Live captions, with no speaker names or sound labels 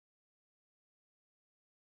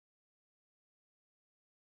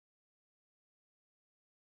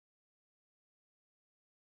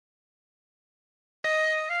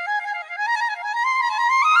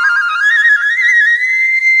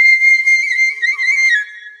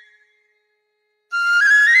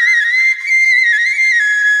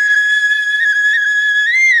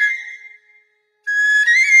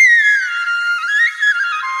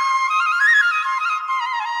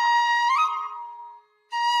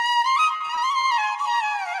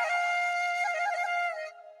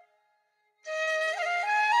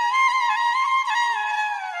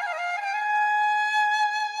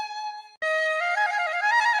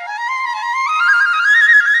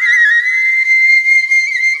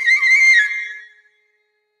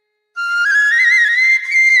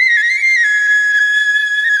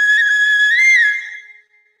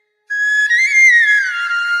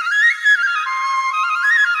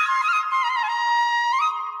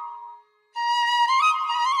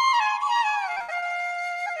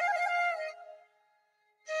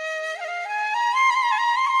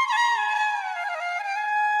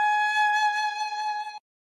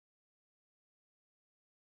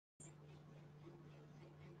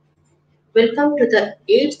Welcome to the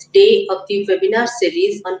 8th day of the webinar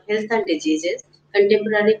series on health and diseases,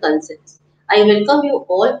 contemporary concepts. I welcome you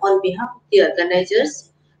all on behalf of the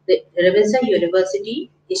organizers, the Ravenshaw University,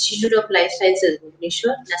 Institute of Life Sciences,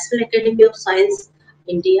 Bhubaneswar, National Academy of Science,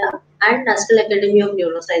 India, and National Academy of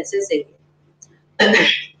Neurosciences, India.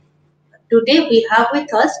 Today we have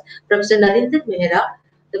with us Professor Mehra,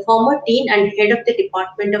 the former Dean and Head of the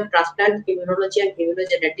Department of Transplant Immunology and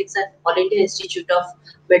Immunogenetics at All India Institute of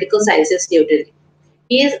Medical Sciences, New Delhi.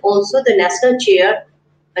 He is also the National Chair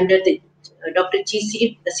under the Dr.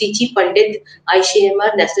 C.G. Pandit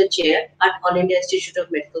ICMR National Chair at All India Institute of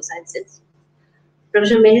Medical Sciences.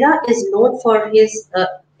 Professor Mehra is known for his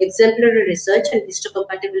exemplary research on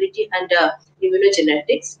histocompatibility and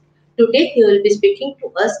immunogenetics. Today, he will be speaking to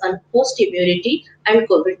us on host immunity and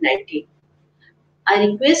COVID-19. I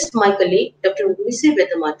request my colleague, Dr.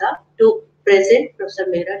 Bhubaneswar to present Professor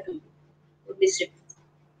Mehra to you.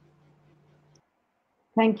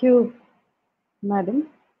 Thank you, Madam.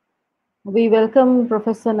 We welcome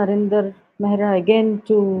Professor Mehra again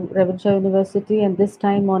to Ravenshaw University, and this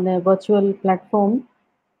time on a virtual platform.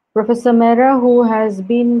 Professor Mehra, who has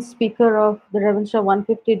been speaker of the Ravenshaw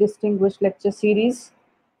 150 Distinguished Lecture Series,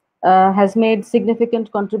 has made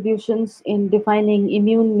significant contributions in defining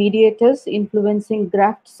immune mediators influencing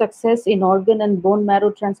graft success in organ and bone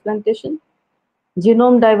marrow transplantation,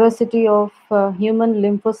 genome diversity of human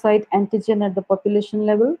lymphocyte antigen at the population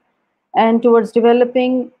level, and towards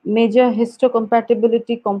developing major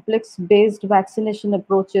histocompatibility complex-based vaccination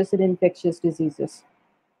approaches in infectious diseases.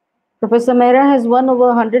 Professor Mehra has won over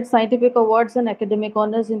 100 scientific awards and academic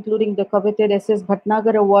honors, including the coveted S.S.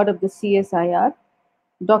 Bhatnagar Award of the CSIR,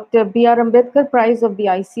 Dr. B.R. Ambedkar Prize of the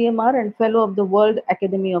ICMR, and Fellow of the World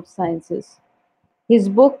Academy of Sciences. His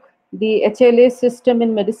book, The HLA System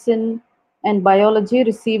in Medicine and Biology,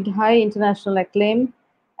 received high international acclaim,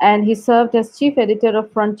 and he served as chief editor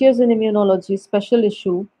of Frontiers in Immunology special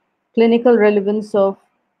issue, Clinical Relevance of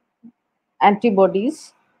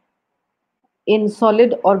Antibodies in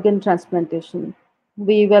Solid Organ Transplantation.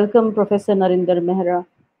 We welcome Professor Mehra.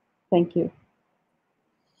 Thank you.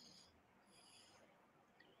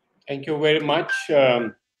 Thank you very much.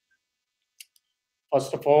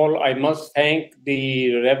 First of all, I must thank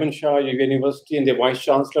the Ravenshaw University and the Vice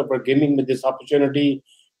Chancellor for giving me this opportunity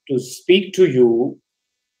to speak to you.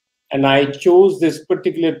 And I chose this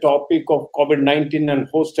particular topic of COVID-19 and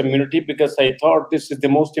host immunity because I thought this is the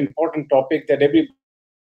most important topic that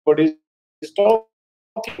everybody is talking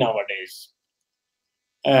nowadays.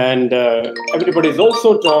 And everybody is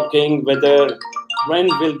also talking when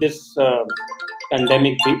will this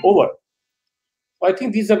pandemic be over? I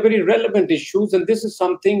think these are very relevant issues, and this is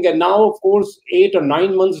something, and now, of course, 8 or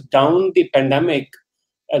 9 months down the pandemic,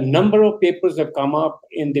 a number of papers have come up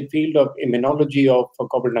in the field of immunology of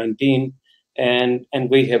COVID-19, and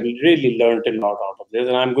we have really learned a lot out of this,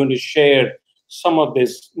 and I'm going to share some of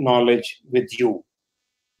this knowledge with you.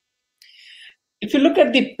 If you look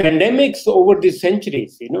at the pandemics over the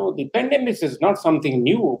centuries, the pandemics is not something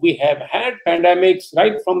new. We have had pandemics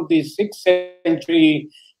right from the 6th century,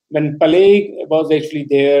 when plague was actually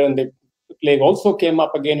there, and the plague also came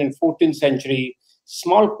up again in 14th century,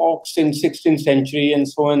 smallpox in 16th century, and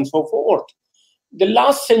so on and so forth. The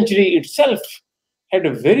last century itself had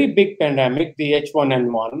a very big pandemic, the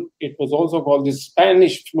H1N1. It was also called the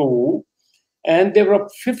Spanish flu, and there were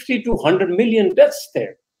 50 to 100 million deaths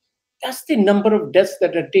there. That's the number of deaths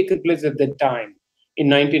that had taken place at that time in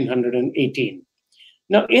 1918.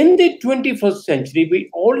 Now, in the 21st century, we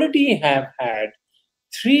already have had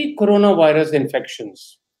 3 coronavirus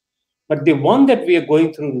infections. But the one that we are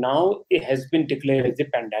going through now, it has been declared as a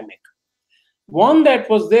pandemic. One that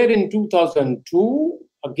was there in 2002,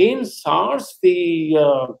 again, SARS, the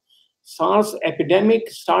SARS epidemic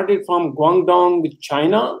started from Guangdong with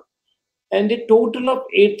China, and a total of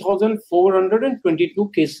 8,422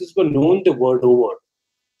 cases were known the world over.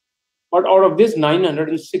 But out of this,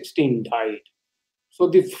 916 died. So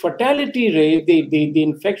the fatality rate, the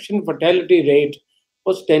infection fatality rate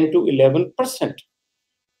was 10 to 11%.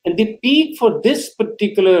 And the peak for this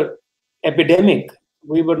particular epidemic,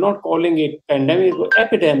 we were not calling it pandemic, but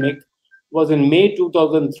epidemic, was in May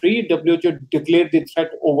 2003. WHO declared the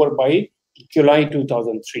threat over by July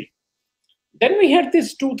 2003. Then we had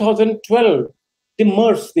this 2012, the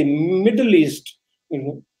MERS, the Middle East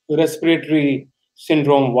respiratory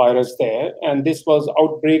syndrome virus there. And this was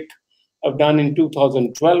outbreak done in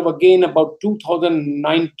 2012. Again, about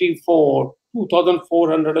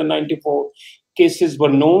 2,494 cases were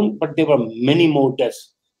known, but there were many more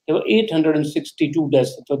deaths. There were 862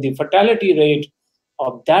 deaths. So the fatality rate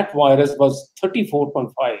of that virus was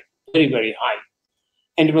 34.5, very, very high.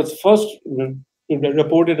 And it was first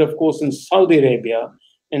reported, of course, in Saudi Arabia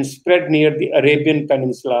and spread near the Arabian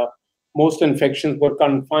Peninsula. Most infections were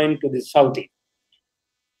confined to the Saudi.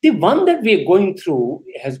 The one that we are going through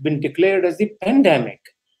has been declared as the pandemic,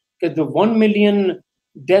 because the 1 million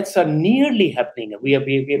deaths are nearly happening. We have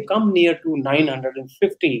come near to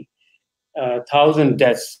 950,000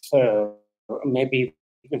 deaths, maybe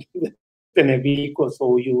within a week or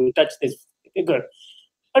so you will touch this figure.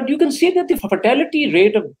 But you can see that the fatality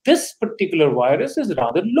rate of this particular virus is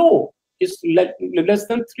rather low. It's less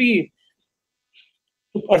than 3%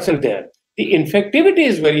 there. The infectivity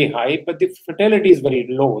is very high, but the fatality is very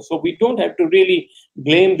low. So we don't have to really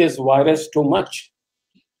blame this virus too much.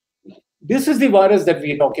 This is the virus that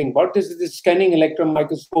we are talking about. This is the scanning electron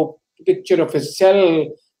microscope picture of a cell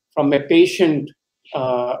from a patient,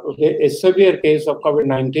 a severe case of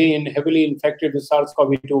COVID-19, heavily infected with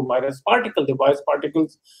SARS-CoV-2 virus particle. The virus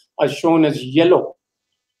particles are shown as yellow.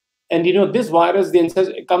 And this virus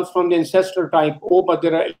comes from the ancestral type O, but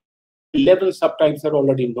there are 11 subtypes that are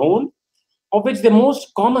already known, of which the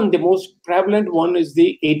most common, the most prevalent one is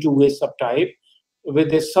the A2A subtype,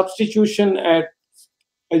 with a substitution at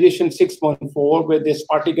position 614, where this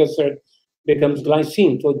particle acid becomes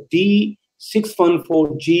glycine. So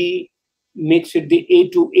D614G makes it the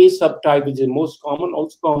A2A subtype, which is the most common,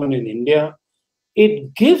 also common in India.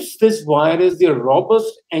 It gives this virus the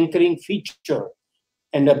robust anchoring feature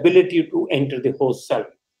and ability to enter the host cell.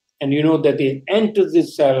 And you know that it enters the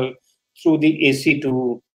cell through the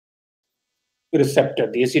AC2 receptor.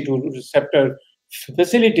 The AC2 receptor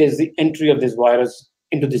facilitates the entry of this virus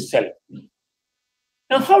into the cell.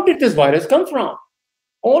 Now, how did this virus come from?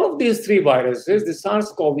 All of these three viruses, the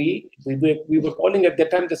SARS-CoV, we were calling at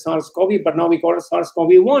that time the SARS-CoV, but now we call it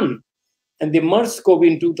SARS-CoV-1. And the MERS-CoV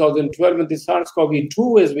in 2012 and the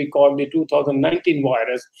SARS-CoV-2, as we call the 2019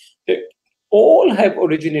 virus, they all have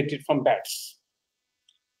originated from bats.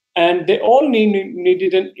 And they all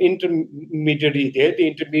needed an intermediary there. The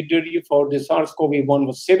intermediary for the SARS-CoV-1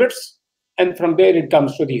 was civets, and from there it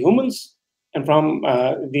comes to the humans. And from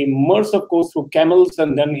the MERS, of course, through camels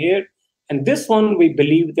and then here. And this one, we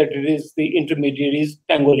believe that it is the intermediaries,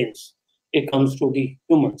 pangolins. It comes to the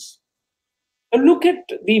humans. Now look at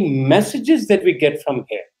the messages that we get from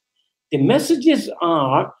here. The messages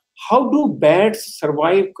are, how do bats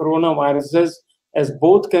survive coronaviruses as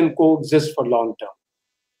both can coexist for long term?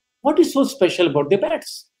 What is so special about the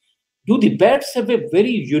bats? Do the bats have a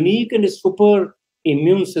very unique and super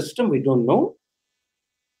immune system? We don't know.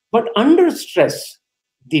 But under stress,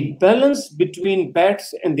 the balance between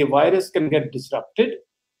bats and the virus can get disrupted,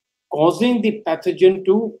 causing the pathogen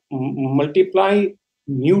to multiply,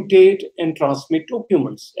 mutate, and transmit to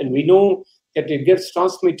humans. And we know that it gets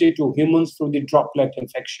transmitted to humans through the droplet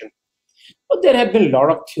infection. But there have been a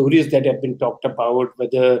lot of theories that have been talked about,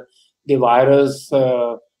 whether the virus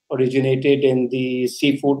originated in the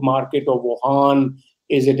seafood market of Wuhan.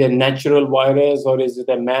 Is it a natural virus or is it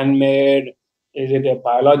a man-made? Is it a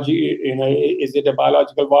is it a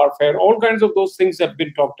biological warfare? All kinds of those things have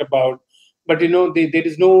been talked about. But there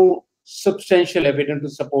is no substantial evidence to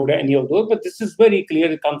support any of those. But this is very clear,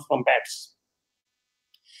 it comes from bats.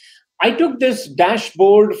 I took this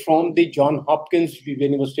dashboard from the Johns Hopkins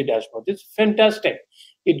University dashboard. It's fantastic.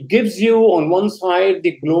 It gives you on one side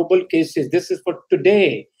the global cases. This is for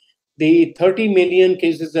today. The 30 million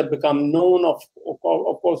cases have become known, of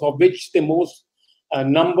course, of which the most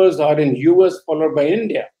numbers are in US, followed by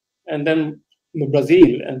India, and then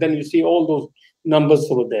Brazil, and then you see all those numbers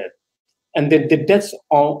over there, and the deaths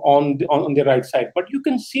on the right side. But you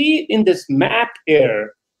can see in this map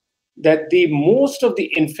here that the most of the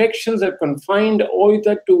infections are confined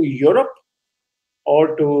either to Europe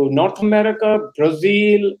or to North America,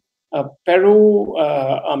 Brazil, Peru,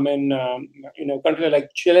 countries like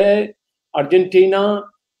Chile, Argentina,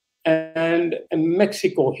 and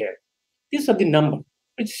Mexico here. These are the numbers.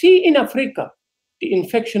 But see, in Africa, the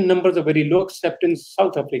infection numbers are very low, except in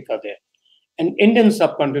South Africa there. And Indian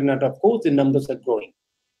subcontinent, of course, the numbers are growing.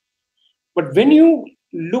 But when you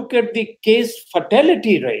look at the case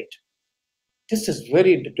fatality rate, this is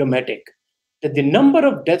very dramatic. That the number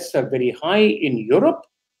of deaths are very high in Europe,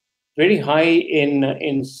 very high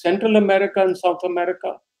in Central America and South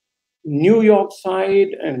America, New York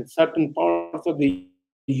side and certain parts of the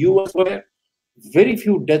US were very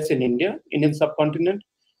few deaths in India, Indian subcontinent,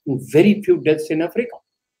 and very few deaths in Africa.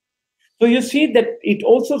 So you see that it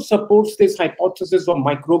also supports this hypothesis of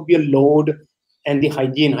microbial load and the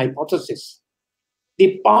hygiene hypothesis.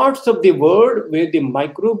 The parts of the world where the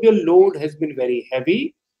microbial load has been very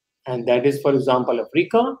heavy, and that is, for example,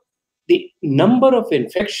 Africa, the number of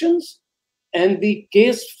infections and the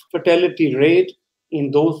case fatality rate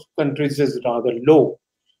in those countries is rather low.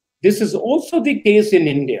 This is also the case in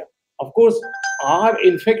India. Of course, our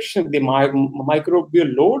infection, the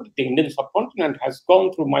microbial load, the Indian subcontinent has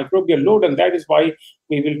gone through microbial load, and that is why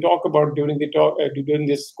we will talk about during the talk, during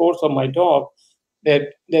this course of my talk,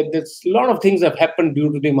 that there's a lot of things have happened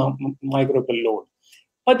due to the microbial load.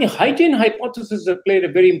 But the hygiene hypothesis has played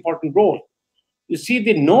a very important role. You see,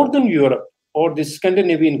 the Northern Europe or the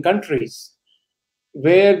Scandinavian countries,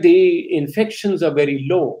 where the infections are very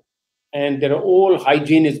low and their whole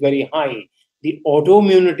hygiene is very high, the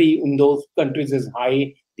autoimmunity in those countries is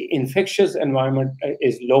high, the infectious environment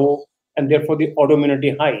is low, and therefore the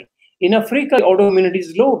autoimmunity high. In Africa, the autoimmunity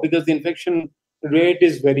is low because the infection rate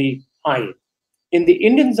is very high. In the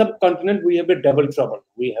Indian subcontinent, we have a double trouble.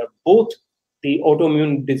 We have both the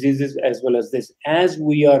autoimmune diseases as well as this. As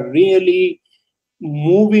we are really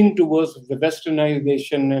moving towards the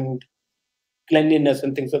westernization and cleanliness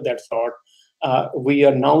and things of that sort, we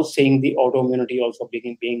are now seeing the autoimmunity also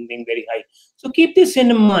being very high. So keep this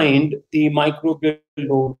in mind, the microbial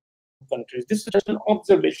load countries. This is just an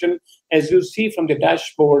observation, as you see from the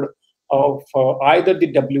dashboard of either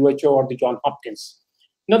the WHO or the Johns Hopkins.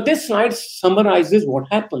 Now, this slide summarizes what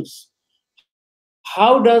happens.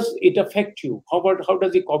 How does it affect you? How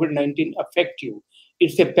does the COVID-19 affect you?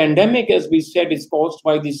 It's a pandemic, as we said, is caused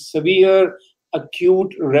by the severe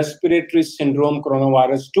acute respiratory syndrome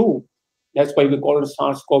coronavirus 2. That's why we call it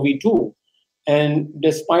SARS-CoV-2. And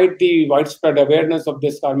despite the widespread awareness of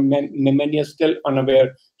this, many are still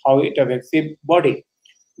unaware how it affects the body.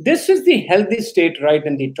 This is the healthy state right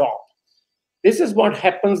in the top. This is what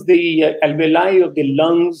happens. The alveoli of the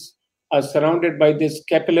lungs are surrounded by these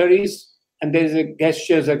capillaries, and there's a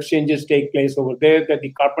gaseous exchanges take place over there, that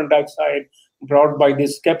the carbon dioxide brought by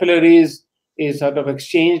these capillaries is sort of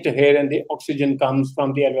exchanged here, and the oxygen comes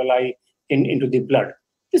from the alveoli into the blood.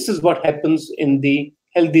 This is what happens in the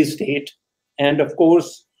healthy state. And of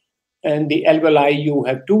course, in the alveoli, you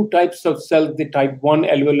have two types of cells, the type 1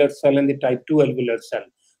 alveolar cell and the type 2 alveolar cell.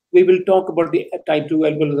 We will talk about the type 2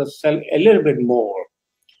 alveolar cell a little bit more.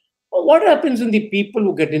 Well, what happens in the people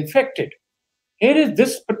who get infected? Here is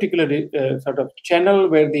this particular sort of channel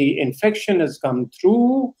where the infection has come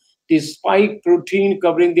through. The spike protein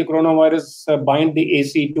covering the coronavirus bind the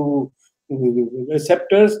AC2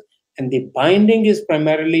 receptors, and the binding is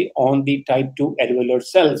primarily on the type 2 alveolar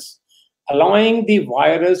cells, allowing the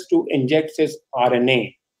virus to inject its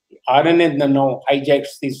RNA. The RNA now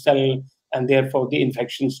hijacks the cell, and therefore the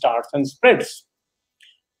infection starts and spreads.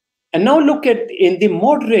 And now look at in the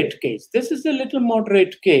moderate case. This is a little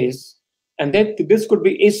moderate case, and that this could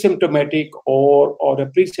be asymptomatic or a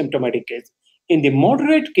pre-symptomatic case. In the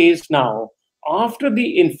moderate case now, after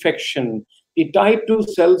the infection, the type 2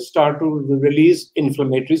 cells start to release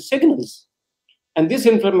inflammatory signals. And these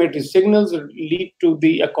inflammatory signals lead to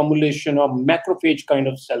the accumulation of macrophage kind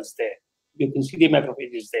of cells there. You can see the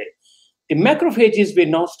macrophages there. The macrophages will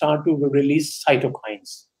now start to release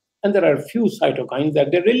cytokines. And there are a few cytokines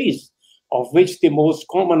that they release, of which the most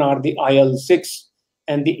common are the IL-6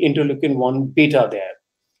 and the interleukin-1 beta there.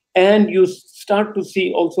 And you start to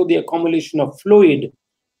see also the accumulation of fluid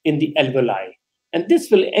in the alveoli. And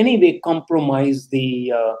this will anyway compromise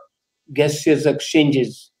the gaseous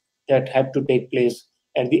exchanges that have to take place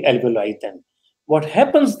at the alveoli then. What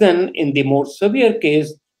happens then in the more severe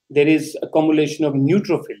case, there is accumulation of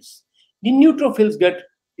neutrophils. The neutrophils get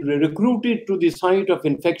recruited to the site of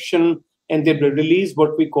infection, and they release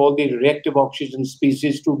what we call the reactive oxygen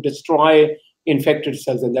species to destroy infected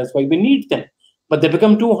cells, and that's why we need them. But they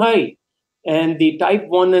become too high, and the type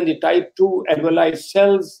 1 and the type 2 alveoli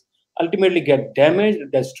cells ultimately get damaged,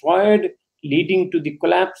 destroyed, leading to the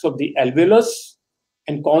collapse of the alveolus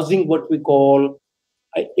and causing what we call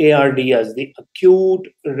ARDS, the acute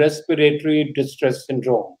respiratory distress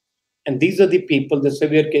syndrome. And these are the people, the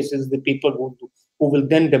severe cases, the people who will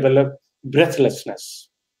then develop breathlessness.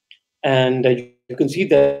 And you can see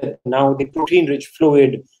that now the protein-rich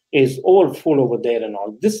fluid is all full over there and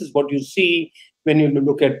all. This is what you see when you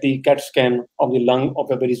look at the CAT scan of the lung of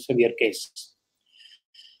a very severe case.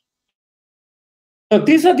 Now,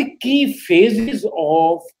 these are the key phases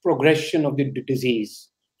of progression of the disease,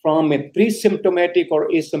 from a pre-symptomatic or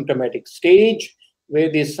asymptomatic stage, where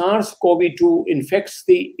the SARS-CoV-2 infects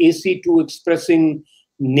the AC2 expressing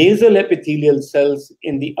nasal epithelial cells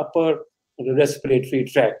in the upper respiratory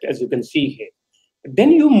tract, as you can see here.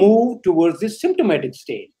 Then you move towards the symptomatic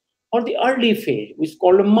stage, or the early phase, which is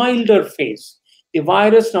called a milder phase. The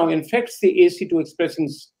virus now infects the AC2 expressing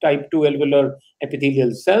type 2 alveolar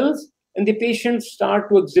epithelial cells, and the patients start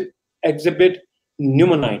to exhibit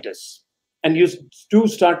pneumonitis. And you do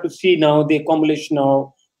start to see now the accumulation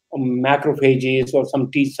of macrophages or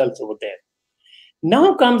some T cells over there.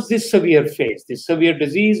 Now comes this severe phase, this severe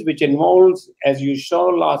disease, which involves, as you saw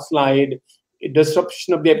last slide, a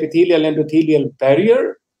disruption of the epithelial endothelial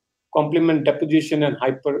barrier, complement deposition and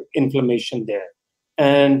hyperinflammation there,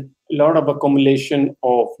 and a lot of accumulation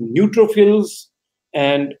of neutrophils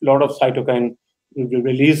and a lot of cytokine will be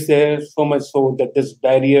released there, so much so that this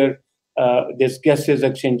barrier, this gaseous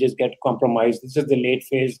exchanges get compromised. This is the late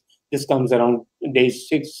phase. This comes around days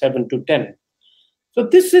 6, 7 to 10. So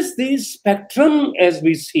this is the spectrum as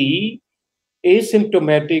we see: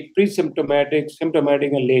 asymptomatic, pre-symptomatic,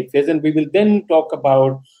 symptomatic, and late phase. And we will then talk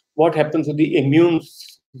about what happens to the immune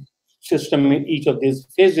system in each of these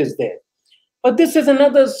phases there. But this is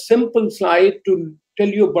another simple slide to tell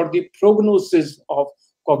you about the prognosis of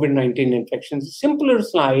COVID-19 infections. A simpler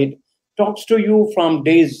slide talks to you from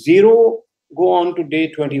day 0, go on to day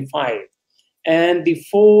 25. And the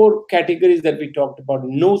 4 categories that we talked about: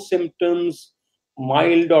 no symptoms,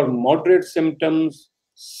 mild or moderate symptoms,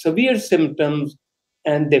 severe symptoms,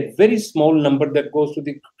 and the very small number that goes to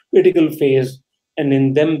the critical phase. And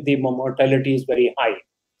in them, the mortality is very high.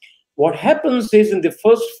 What happens is in the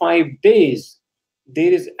first 5 days,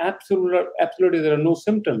 there is absolutely there are no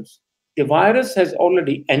symptoms. The virus has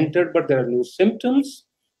already entered, but there are no symptoms.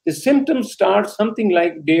 The symptoms start something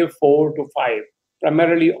like day 4 to 5,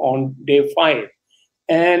 primarily on day 5.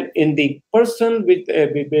 And in the person with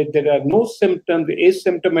there are no symptoms, the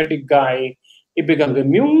asymptomatic guy, he becomes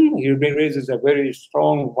immune. He raises a very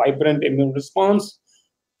strong, vibrant immune response,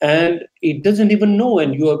 and he doesn't even know.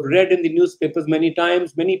 And you have read in the newspapers many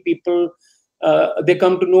times, many people, they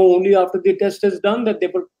come to know only after the test is done that they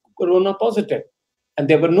were corona positive, and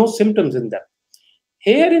there were no symptoms in them.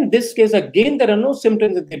 Here in this case, again, there are no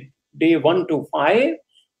symptoms in the day 1 to 5,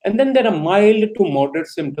 and then there are mild to moderate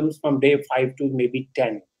symptoms from day 5 to maybe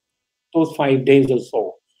 10, those 5 days or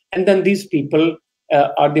so. And then these people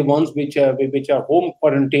are the ones which are home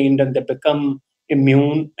quarantined, and they become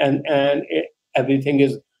immune, and everything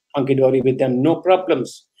is hunky-dory with them, no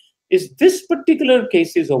problems. Is this particular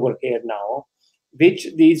case is over here now, which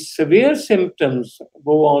these severe symptoms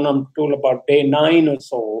go on until about day 9 or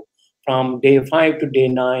so, from day 5 to day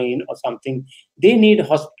 9 or something. They need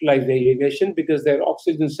hospitalization because their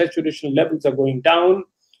oxygen saturation levels are going down,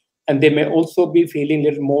 and they may also be feeling a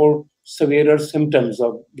little more severer symptoms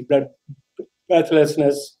of blood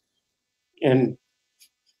breathlessness and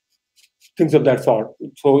things of that sort.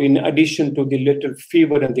 So in addition to the little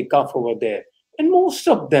fever and the cough over there, and most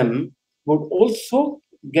of them would also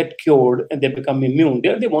get cured and they become immune.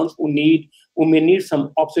 They're the ones who may need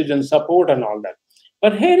some oxygen support and all that.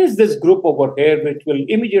 But here is this group over here which will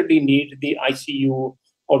immediately need the ICU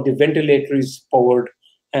or the ventilator is powered.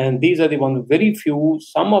 And these are the ones, very few.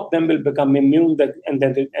 Some of them will become immune and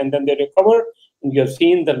then they recover. And you have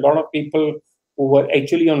seen that a lot of people who were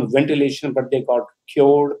actually on ventilation, but they got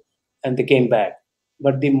cured and they came back.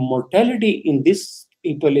 But the mortality in these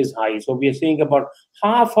people is high. So we are seeing about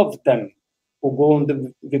half of them who go on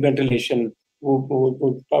the ventilation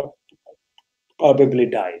who probably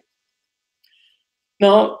die.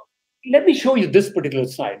 Now, let me show you this particular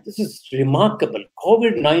slide. This is remarkable.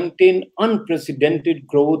 COVID-19, unprecedented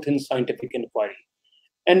growth in scientific inquiry.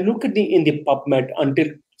 And look at in the PubMed until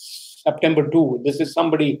September 2. This is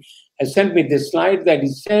somebody has sent me this slide that he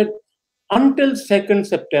said until 2nd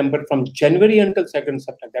September, from January until 2nd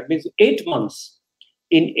September, that means 8 months.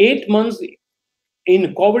 In 8 months,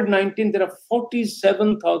 in COVID-19, there are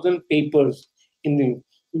 47,000 papers in the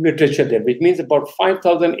literature there, which means about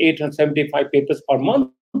 5,875 papers per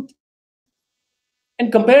month. And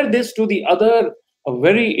compare this to the other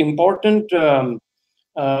very important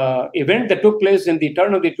event that took place in the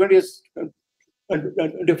turn of the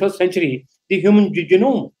 21st century, the human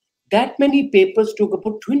genome. That many papers took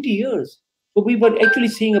about 20 years. So we were actually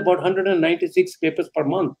seeing about 196 papers per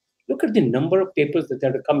month. Look at the number of papers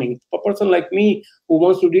that are coming. A person like me who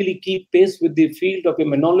wants to really keep pace with the field of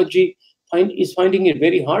immunology is finding it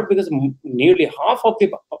very hard, because nearly half of the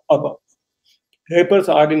papers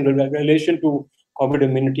are in relation to COVID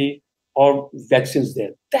immunity or vaccines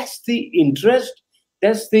there. That's the interest.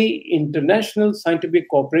 That's the international scientific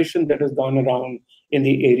cooperation that has gone around in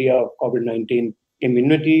the area of COVID-19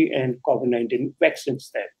 immunity and COVID-19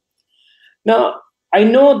 vaccines there. Now, I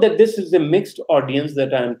know that this is a mixed audience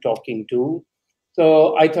that I'm talking to.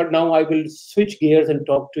 So I thought now I will switch gears and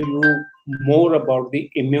talk to you more about the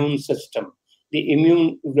immune system, the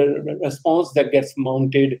immune response that gets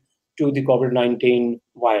mounted to the COVID-19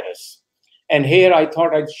 virus. And here I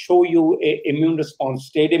thought I'd show you an immune response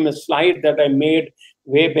stadium, a slide that I made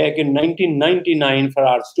way back in 1999 for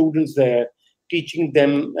our students there, teaching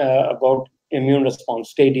them about immune response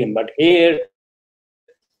stadium. But here,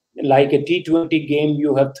 like a T20 game,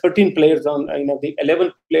 you have 13 players on, the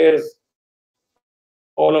 11 players,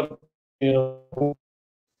 all of them,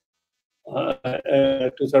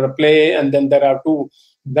 to sort of play, and then there are two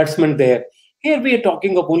batsmen there. Here we are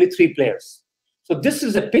talking of only three players. So this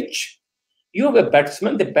is a pitch. You have a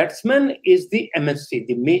batsman. The batsman is the MSC,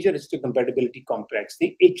 the major histocompatibility complex,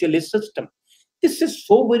 the HLA system. This is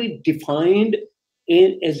so very defined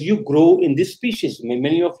as you grow in this species.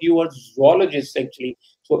 Many of you are zoologists, actually.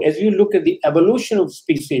 So as you look at the evolution of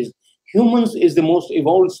species, humans is the most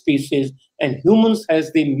evolved species, and humans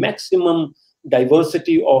has the maximum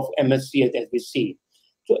diversity of MSC as we see.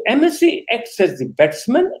 So MSC acts as the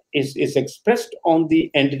batsman, is expressed on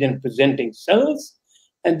the antigen-presenting cells,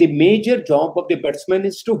 and the major job of the batsman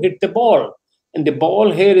is to hit the ball. And the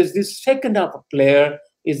ball here is the second half of player,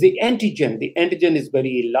 is the antigen. The antigen is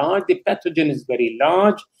very large, the pathogen is very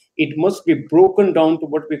large. It must be broken down to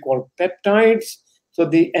what we call peptides. So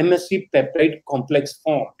the MSC peptide complex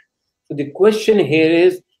formed. So the question here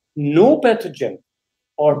is, no pathogen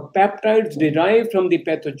or peptides derived from the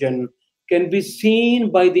pathogen can be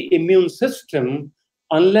seen by the immune system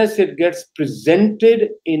unless it gets presented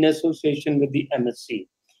in association with the MSC.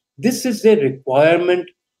 This is a requirement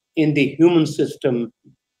in the human system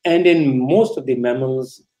and in most of the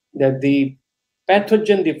mammals, that the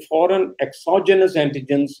pathogen, the foreign exogenous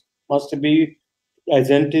antigens, must be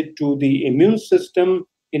presented to the immune system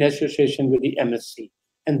in association with the MSC.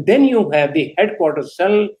 And then you have the headquarters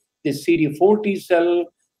cell, the CD4 T cell.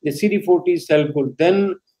 The CD4 T cell will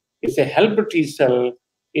then, it's a helper T cell.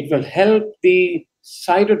 It will help the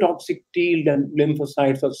cytotoxic T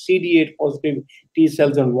lymphocytes or CD8 positive T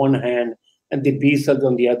cells on one hand, and the B cells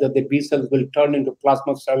on the other. The B cells will turn into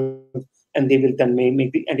plasma cells, and they will then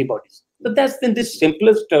make the antibodies. But that's in the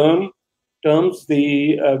simplest terms,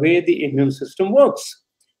 the way the immune system works.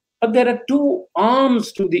 But there are two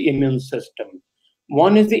arms to the immune system.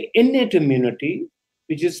 One is the innate immunity,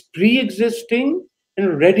 which is pre-existing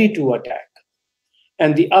and ready to attack.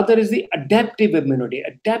 And the other is the adaptive immunity.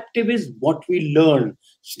 Adaptive is what we learn,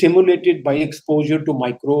 stimulated by exposure to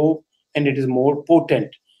microbe, and it is more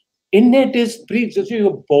potent. Innate is pre-existing,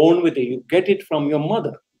 you're born with it, you get it from your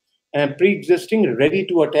mother. And pre-existing, ready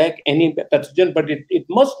to attack any pathogen, but it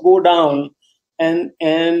must go down, and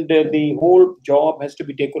the whole job has to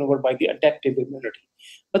be taken over by the adaptive immunity.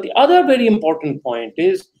 But the other very important point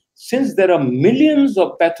is, since there are millions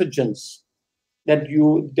of pathogens that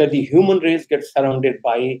the human race gets surrounded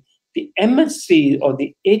by, the MSC or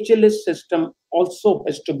the HLA system also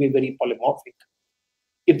has to be very polymorphic.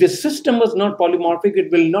 If the system was not polymorphic,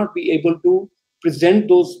 it will not be able to present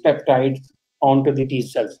those peptides onto the T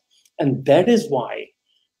cells. And that is why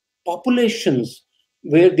populations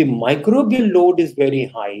where the microbial load is very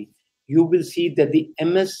high, you will see that the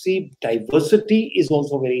MSC diversity is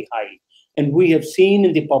also very high. And we have seen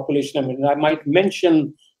in the population, I might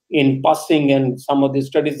mention in passing and some of the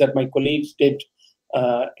studies that my colleagues did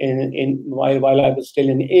while I was still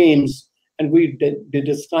in AIMS, and they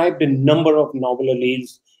described a number of novel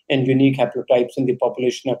alleles and unique haplotypes in the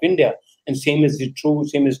population of India. And same is true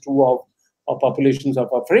of populations of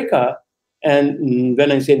Africa. And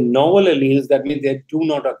when I say novel alleles, that means they do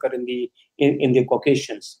not occur in the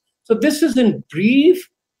Caucasians. So this is in brief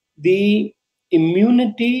the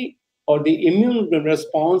immunity or the immune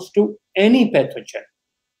response to any pathogen.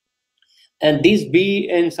 And these B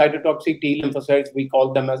and cytotoxic T lymphocytes, we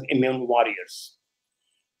call them as immune warriors.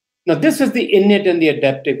 Now, this is the innate and the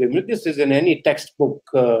adaptive immunity. This is in any textbook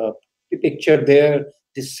picture there.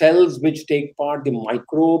 The cells which take part, the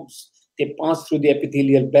microbes, they pass through the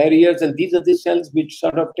epithelial barriers, and these are the cells which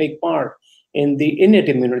sort of take part in the innate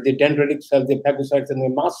immunity, the dendritic cells, the phagocytes, and the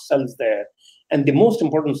mast cells there. And the most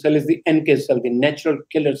important cell is the NK cell, the natural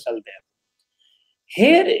killer cell there.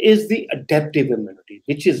 Here is the adaptive immunity,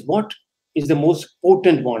 which is what is the most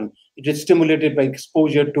potent one. It is stimulated by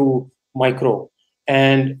exposure to microbe,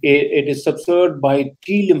 and it is subserved by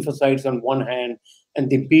T lymphocytes on one hand and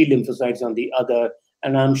the B lymphocytes on the other.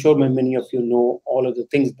 And I'm sure many of you know all of the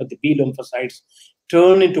things, but the B lymphocytes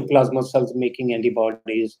turn into plasma cells making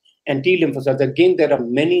antibodies, and T lymphocytes, again, there are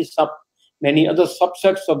many other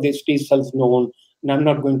subsets of these T cells known, and I'm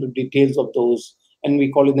not going to details of those, and we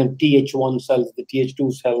call them Th1 cells, the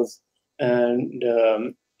Th2 cells, and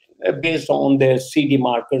based on their CD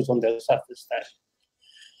markers on their surface there.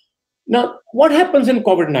 Now, what happens in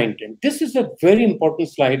COVID-19? This is a very important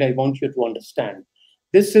slide I want you to understand.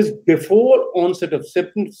 This is before onset of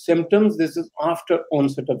symptoms. This is after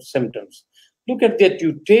onset of symptoms. Look at that.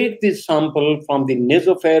 You take this sample from the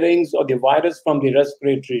nasopharynx or the virus from the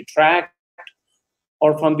respiratory tract,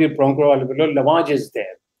 or from the bronchoalveolar lavage is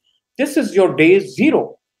there. This is your day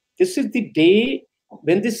 0. This is the day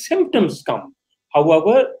when the symptoms come.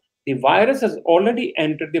 However, the virus has already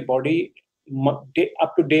entered the body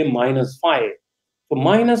up to day -5. So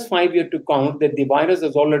 -5, you have to count that the virus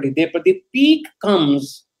is already there, but the peak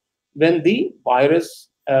comes when the virus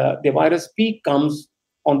peak comes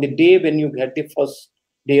on the day when you get the first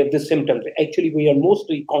day of the symptoms. Actually, we are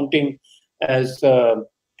mostly counting as the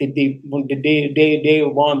day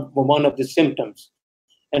one of the symptoms.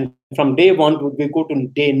 And from day 1, we go to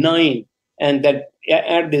day 9. And that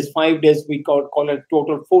add these 5 days, we call it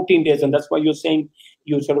total 14 days. And that's why you're saying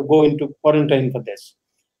you sort of go into quarantine for this.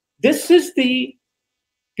 This is the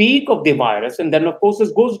peak of the virus. And then, of course,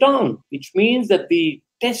 it goes down, which means that the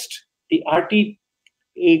test, the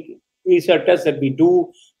RT-PCR test that we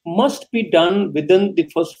do must be done within the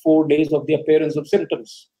first 4 days of the appearance of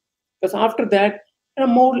symptoms. Because after that,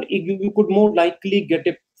 you could more likely get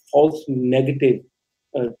a false negative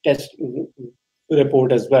test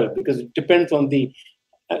report as well, because it depends on the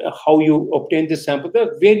how you obtain the sample. There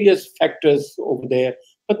are various factors over there,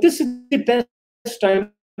 but this is the best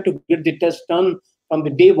time to get the test done from the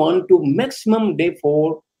day 1 to maximum day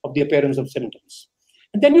 4 of the appearance of symptoms.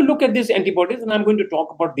 And then you look at these antibodies, and I'm going to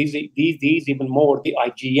talk about these even more, the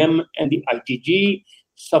IgM and the IgG.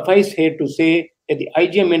 Suffice here to say that the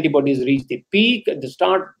IgM antibodies reach the peak at the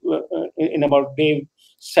start in about day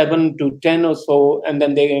 7 to 10 or so, and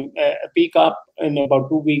then they peak up in about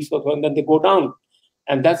 2 weeks or so, and then they go down.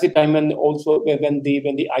 And that's the time when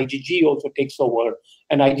the IgG also takes over,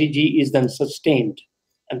 and IgG is then sustained.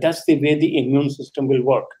 And that's the way the immune system will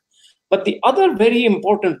work. But the other very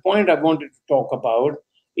important point I wanted to talk about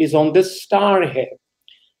is on this star here.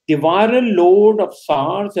 The viral load of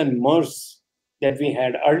SARS and MERS that we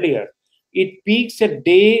had earlier, it peaks at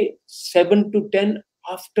day 7 to 10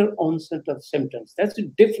 after onset of symptoms. That's the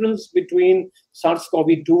difference between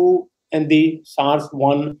SARS-CoV-2 and the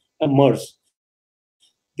SARS-1 and MERS.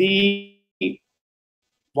 The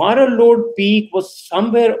viral load peak was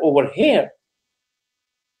somewhere over here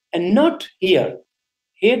and not here.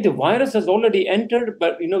 Here, the virus has already entered,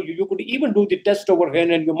 but you could even do the test over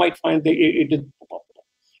here and you might find that it is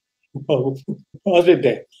positive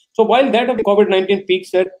there. So while that of the COVID-19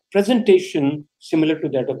 peaks at presentation similar to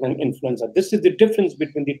that of an influenza, this is the difference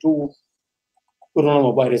between the two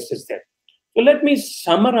coronaviruses there. So let me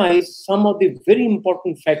summarize some of the very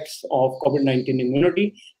important facts of COVID-19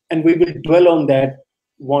 immunity, and we will dwell on that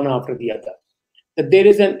one after the other. That there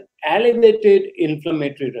is an elevated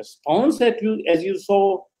inflammatory response as you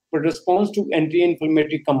saw, but response to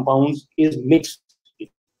anti-inflammatory compounds is mixed.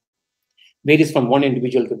 It varies from one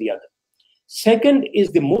individual to the other. Second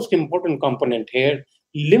is the most important component here,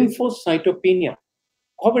 lymphocytopenia.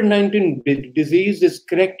 COVID-19 disease is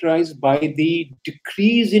characterized by the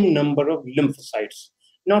decrease in number of lymphocytes.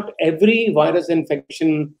 Not every virus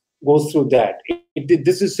infection goes through that.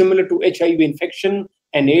 This is similar to HIV infection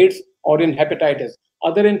and AIDS or in hepatitis.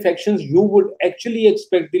 Other infections, you would actually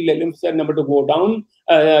expect the lymphocyte number to go down,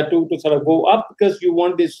 to sort of go up, because you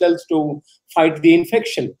want these cells to fight the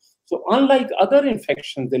infection. So unlike other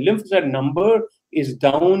infections, the lymphocyte number is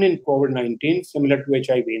down in COVID-19, similar to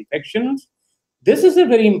HIV infections. This is a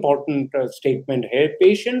very important statement here.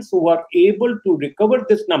 Patients who are able to recover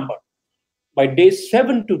this number by day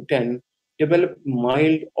 7 to 10 develop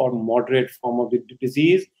mild or moderate form of the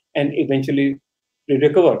disease and eventually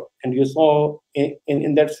recover. And you saw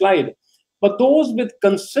in that slide. But those with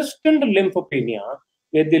consistent lymphopenia,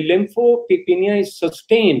 where the lymphopenia is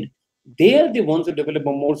sustained, they are the ones who develop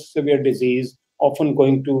a more severe disease, often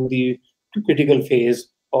going to the critical phase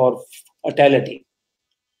or fatality.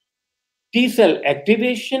 T-cell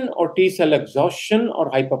activation or T-cell exhaustion or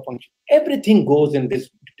hyperfunction, everything goes in this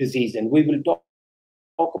disease. And we will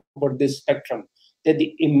talk about this spectrum, that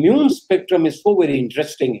the immune spectrum is so very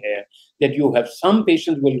interesting here, that you have some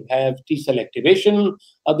patients will have T-cell activation,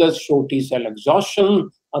 others show T-cell exhaustion,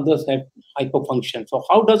 others have hyperfunction. So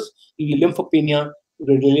how does the lymphopenia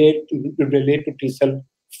relate to T-cell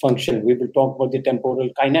function? We will talk about the temporal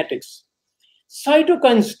kinetics.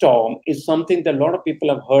 Cytokine storm is something that a lot of people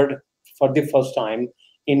have heard for the first time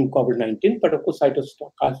in COVID-19, but of course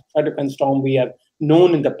cytokine storm we have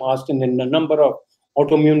known in the past, and in a number of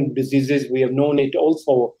autoimmune diseases we have known it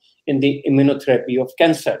also in the immunotherapy of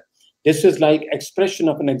cancer. This is like expression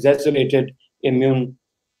of an exaggerated immune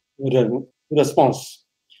response.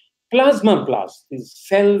 Plasmablast, these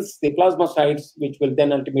cells, the plasmacytes, which will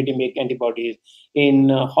then ultimately make antibodies in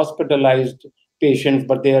hospitalized patients,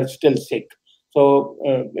 but they are still sick. So,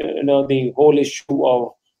 the whole issue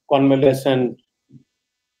of convalescent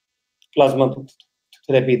plasma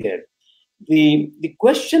therapy there. The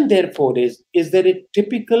question, therefore, is there a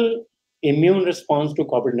typical immune response to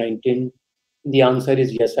COVID-19? The answer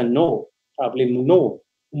is yes and no. Probably no,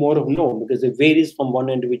 more of no, because it varies from one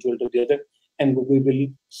individual to the other, and we will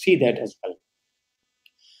see that as well.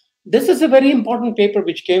 This is a very important paper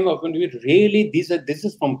which came up, and we really, this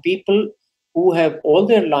is from people who have all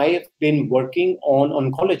their life been working on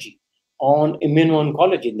oncology, on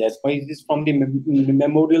immuno-oncology. That's why it is from the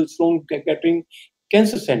Memorial Sloan Kettering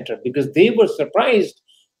Cancer Center, because they were surprised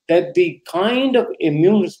that the kind of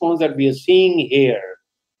immune response that we are seeing here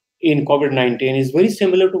in COVID-19 is very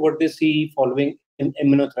similar to what they see following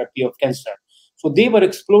immunotherapy of cancer. So they were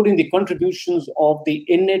exploring the contributions of the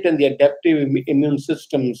innate and the adaptive immune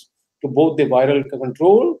systems to both the viral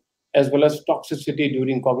control as well as toxicity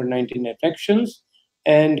during COVID-19 infections,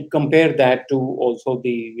 and compare that to also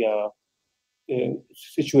the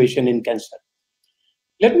situation in cancer.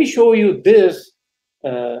 Let me show you this,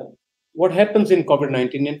 what happens in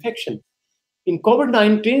COVID-19 infection. In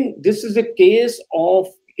COVID-19, this is a case of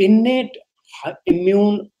innate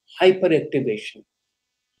immune hyperactivation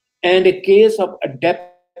and a case of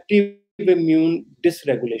adaptive immune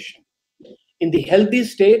dysregulation. In the healthy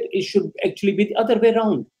state, it should actually be the other way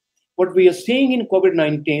around. What we are seeing in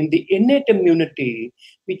COVID-19, the innate immunity,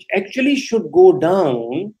 which actually should go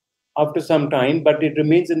down after some time, but it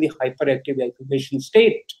remains in the hyperactive activation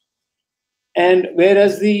state. And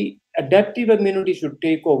whereas the adaptive immunity should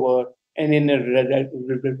take over, and in a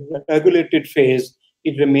regulated phase,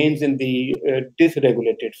 it remains in the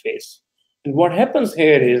dysregulated phase. And what happens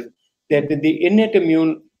here is that the innate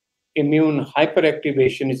immune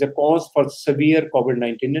hyperactivation is a cause for severe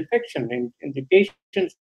COVID-19 infection. In the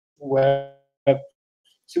patients who have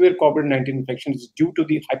severe COVID-19 infection is due to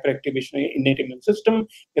the hyperactivation of innate immune system,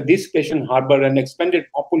 that these patients harbor an expanded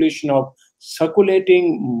population of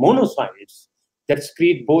circulating monocytes that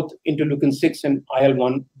secrete both interleukin 6 and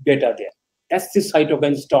IL-1 beta there. That's the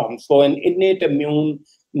cytokine storm. So an innate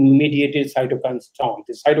immune-mediated cytokine storm.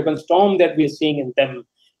 The cytokine storm that we're seeing in them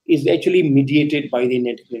is actually mediated by the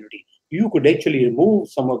innate immunity. You could actually remove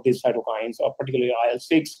some of these cytokines, or particularly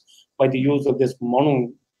IL-6, by the use of this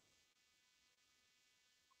monoclonal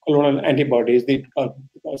antibodies, the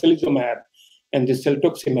tocilizumab and the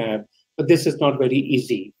cetuximab. But this is not very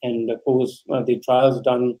easy. And of course, the trials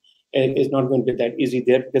done is not going to be that easy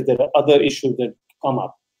there, because there are other issues that come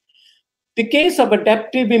up. The case of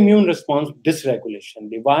adaptive immune response dysregulation,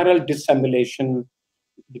 the viral dissemination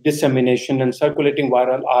and circulating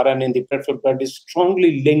viral RNA in the peripheral blood is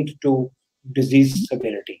strongly linked to disease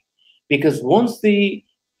severity. Because once the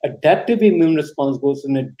adaptive immune response goes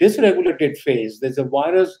in a dysregulated phase, there's a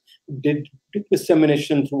virus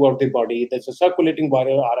dissemination throughout the body, there's a circulating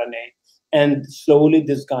viral RNA, and slowly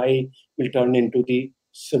this guy will turn into the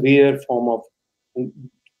severe form of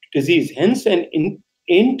disease. Hence, an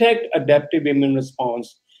intact adaptive immune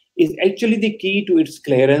response is actually the key to its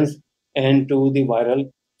clearance and to the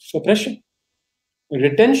viral suppression.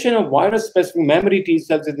 Retention of virus-specific memory T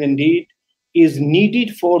cells is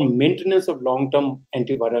needed for maintenance of long-term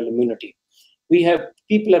antiviral immunity.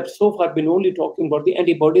 People have so far been only talking about the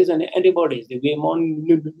antibodies, the game on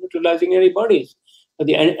neutralizing antibodies. But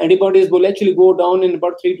the antibodies will actually go down in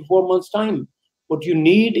about 3 to 4 months' time. What you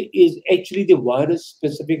need is actually the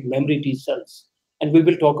virus-specific memory T cells. And we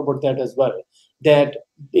will talk about that as well, that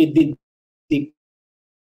the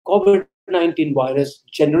COVID-19 virus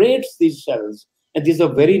generates these cells, and these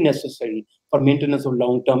are very necessary for maintenance of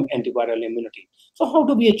long-term antiviral immunity. So how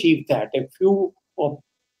do we achieve that? A few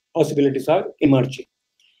possibilities are emerging.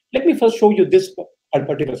 Let me first show you this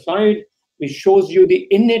particular slide, which shows you the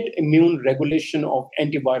innate immune regulation of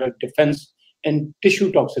antiviral defense and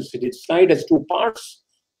tissue toxicity. The slide has 2 parts.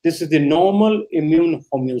 This is the normal immune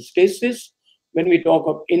homeostasis. When we talk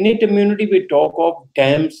of innate immunity, we talk of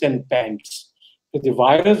DAMs and PAMs. So the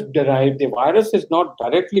virus is not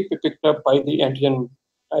directly picked up by the antigen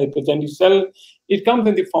cell. It comes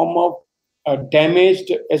in the form of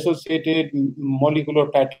damaged associated molecular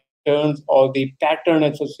patterns, or the pattern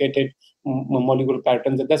associated molecular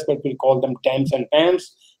patterns. And that's what we call them DAMs and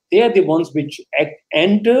PAMs. They are the ones which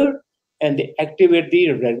enter and they activate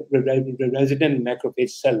the resident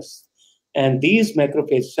macrophage cells. And these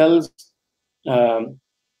macrophage cells will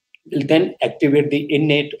then activate the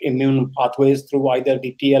innate immune pathways through either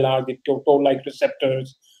the TLR, the toll-like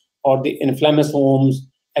receptors, or the inflammasomes,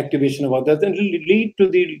 activation of others, and will lead to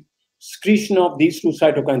the secretion of these 2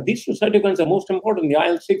 cytokines. These 2 cytokines are most important, the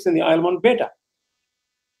IL-6 and the IL-1 beta.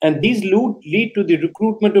 And these lead to the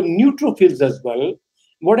recruitment of neutrophils as well.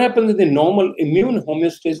 What happens in the normal immune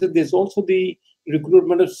homeostasis, there's also the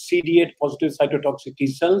recruitment of CD8 positive cytotoxic T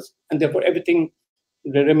cells, and therefore everything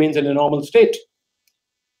remains in a normal state.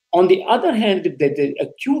 On the other hand, if there's the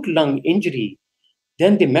acute lung injury,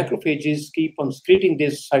 then the macrophages keep on secreting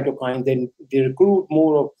this cytokine, then they recruit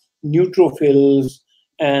more of neutrophils,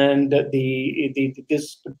 and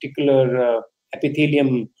this particular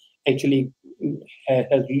epithelium actually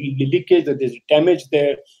has leakage, that there's damage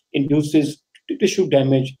there, induces tissue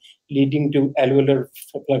damage, leading to alveolar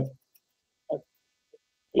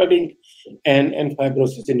flooding and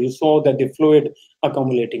fibrosis. And you saw that the fluid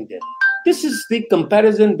accumulating there. This is the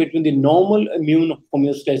comparison between the normal immune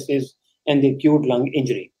homeostasis and the acute lung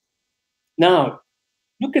injury. Now,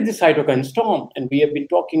 look at the cytokine storm, and we have been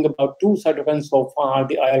talking about two cytokines so far: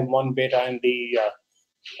 the IL-1 beta and the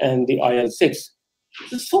IL-6.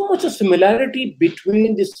 There's so much a similarity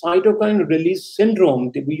between the cytokine release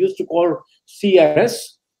syndrome that we used to call CRS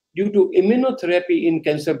due to immunotherapy in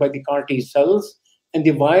cancer by the CAR T cells, and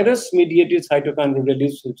the virus-mediated cytokine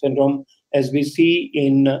release syndrome as we see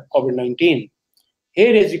in COVID-19.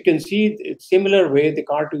 Here, as you can see, it's similar way, the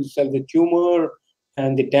CAR T cell, the tumor,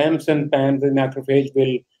 and the DAMPs and PAMs, the macrophage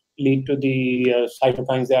will lead to the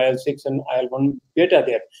cytokines, the IL-6 and IL-1 beta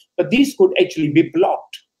there. But these could actually be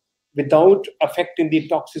blocked without affecting the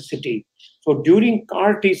toxicity. So during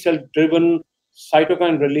CAR T cell-driven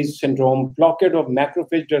cytokine release syndrome, blockade of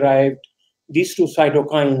macrophage-derived, these two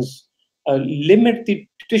cytokines limit the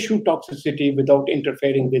tissue toxicity without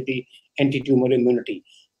interfering with the anti-tumor immunity.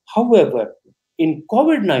 However, in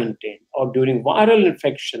COVID-19 or during viral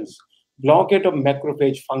infections, blockade of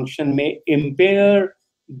macrophage function may impair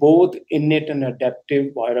both innate and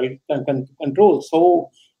adaptive viral control. So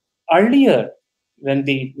earlier, when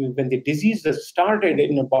the disease started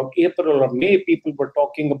in about April or May, people were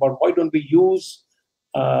talking about why don't we use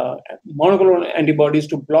monoclonal antibodies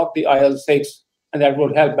to block the IL-6, and that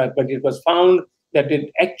would help. But it was found that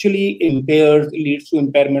it actually leads to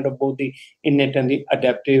impairment of both the innate and the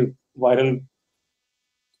adaptive viral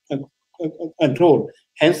control.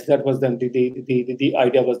 Hence, that was then the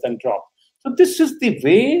idea was then dropped. So this is the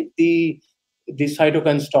way the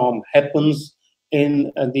cytokine storm happens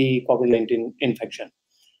in the COVID-19 infection.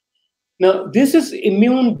 Now, this is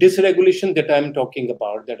immune dysregulation that I'm talking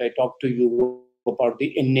about, that I talked to you about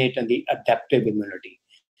the innate and the adaptive immunity.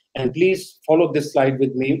 And please follow this slide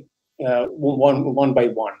with me one by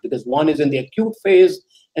one, because one is in the acute phase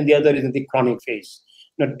and the other is in the chronic phase.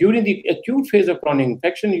 Now, during the acute phase of chronic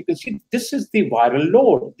infection, you can see this is the viral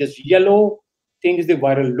load. This yellow thing is the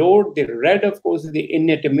viral load. The red, of course, is the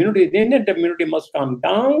innate immunity. The innate immunity must come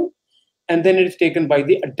down, and then it is taken by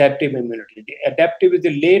the adaptive immunity. The adaptive is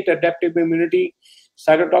the late adaptive immunity,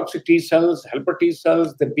 cytotoxic T cells, helper T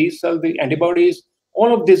cells, the B cells, the antibodies,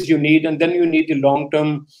 all of this you need, and then you need the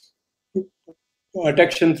long-term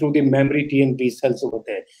protection through the memory T and B cells over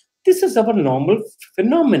there. This is our normal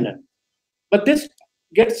phenomenon. But this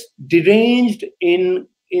gets deranged in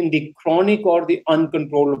the chronic or the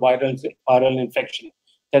uncontrolled viral infection.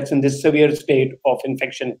 That's in this severe state of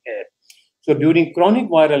infection here. So during chronic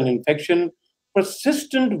viral infection,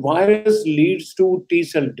 persistent virus leads to T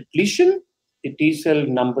cell depletion. The T cell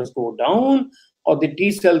numbers go down, or the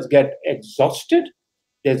T cells get exhausted.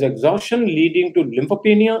 There's exhaustion leading to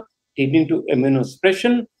lymphopenia, leading to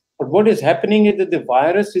immunosuppression. But what is happening is that the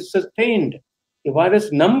virus is sustained. The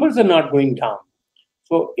virus numbers are not going down.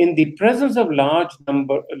 So in the presence of large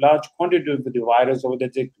quantity of the virus, or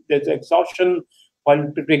there's exhaustion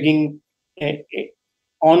while triggering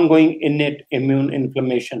ongoing innate immune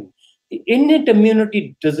inflammation. The innate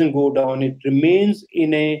immunity doesn't go down. It remains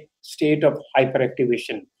in a state of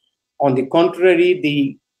hyperactivation. On the contrary,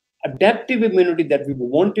 the adaptive immunity that we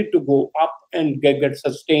wanted to go up and get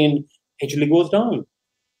sustained actually goes down.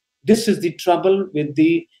 This is the trouble with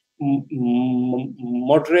the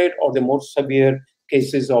moderate or the more severe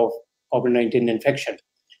cases of COVID-19 infection.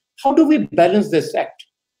 How do we balance this act?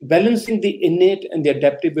 Balancing the innate and the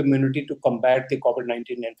adaptive immunity to combat the COVID-19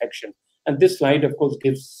 infection. And this slide, of course,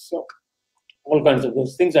 gives all kinds of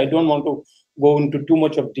those things. I don't want to go into too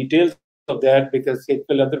much of details of that because it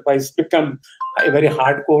will otherwise become a very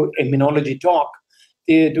hardcore immunology talk.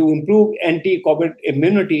 To improve anti-COVID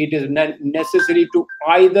immunity, it is necessary to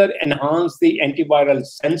either enhance the antiviral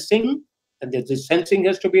sensing, and the sensing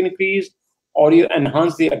has to be increased, or you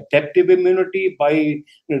enhance the adaptive immunity by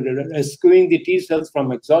rescuing the T cells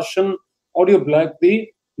from exhaustion, or you block the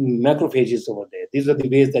macrophages over there. These are the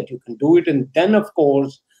ways that you can do it. And then, of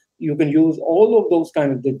course, you can use all of those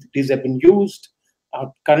kinds of, these have been used,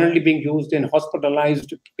 are currently being used in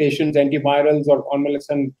hospitalized patients, antivirals or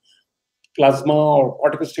convalescent plasma or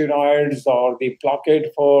corticosteroids or the blockade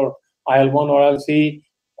for IL-1 or IL-C,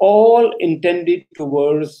 all intended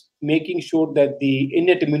towards making sure that the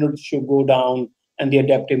innate immunity should go down and the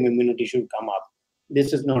adaptive immunity should come up.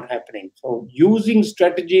 This is not happening. So using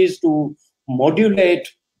strategies to modulate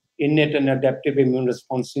innate and adaptive immune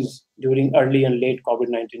responses during early and late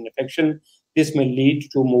COVID-19 infection, this may lead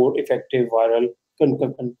to more effective viral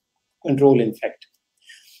control, in fact.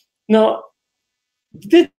 Now,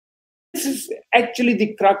 this is actually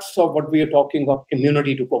the crux of what we are talking of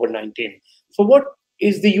immunity to COVID-19. So what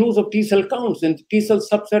is the use of T cell counts and T cell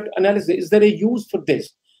subset analysis? Is there a use for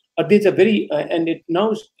this? There's a very, and it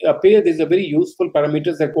now appears there's a very useful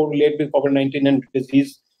parameters that correlate with COVID-19 and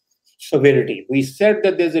disease severity. We said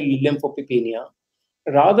that there's a lymphopenia.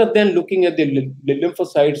 Rather than looking at the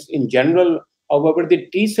lymphocytes in general, however, the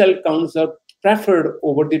T cell counts are preferred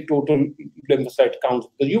over the total lymphocyte counts,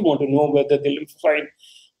 because you want to know whether the lymphocyte,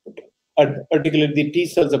 particularly the T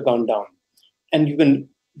cells, have gone down. And you can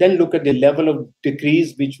then look at the level of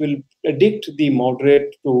decrease, which will predict the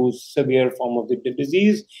moderate to severe form of the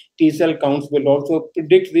disease. T cell counts will also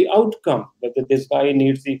predict the outcome, whether this guy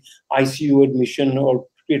needs the ICU admission or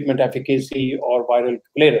treatment efficacy or viral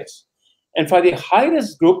clearance. And for the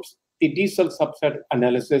high-risk groups, the T cell subset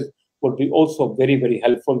analysis would be also very, very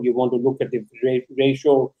helpful. You want to look at the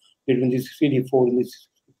ratio between the CD4 and the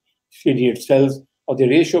CD8 cells, or the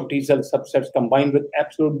ratio of T cell subsets combined with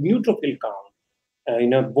absolute neutrophil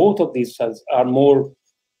count. Both of these cells are more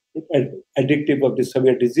addictive of the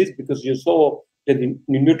severe disease, because you saw that the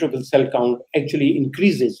neutrophil cell count actually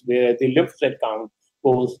increases where the lymphocyte count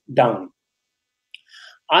goes down.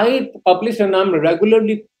 I publish, and I'm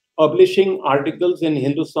regularly publishing articles in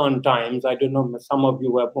Hindustan Times. I don't know, some of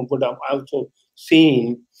you have also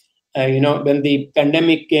seen, when the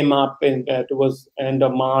pandemic came up and towards end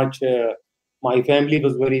of March, my family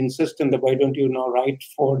was very insistent that why don't you now write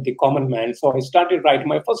for the common man? So I started writing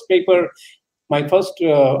my first paper. My first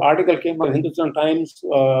article came out Hindustan Times,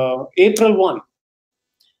 April 1.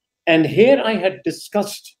 And here I had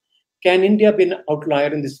discussed, can India be an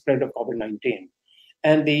outlier in the spread of COVID-19?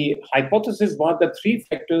 And the hypothesis was the three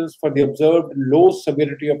factors for the observed low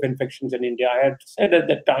severity of infections in India. I had said at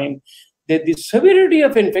that time that the severity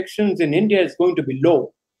of infections in India is going to be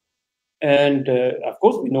low. And of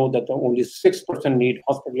course, we know that only 6% need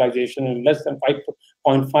hospitalization and less than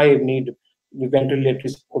 5.5 need ventilatory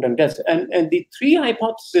support and deaths. And the three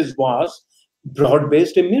hypotheses was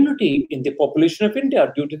broad-based immunity in the population of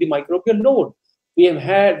India due to the microbial load. We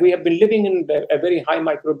have been living in a very high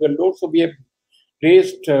microbial load, so we have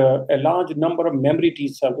raised a large number of memory T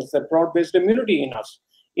cells, that broad-based immunity in us,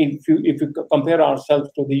 if you compare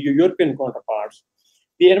ourselves to the European counterparts.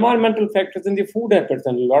 The environmental factors in the food habits,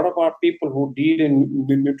 and a lot of our people who deal in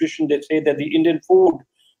nutrition, they say that the Indian food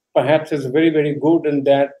perhaps is very, very good, and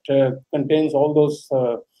that contains all those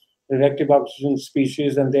reactive oxygen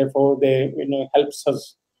species, and therefore they helps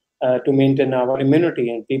us to maintain our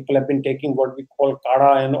immunity. And people have been taking what we call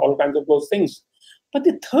kara and all kinds of those things. But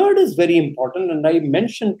the third is very important, and I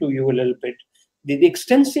mentioned to you a little bit, the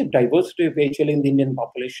extensive diversity of HLA in the Indian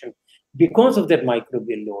population because of that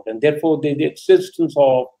microbial load, and therefore the existence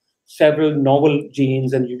of several novel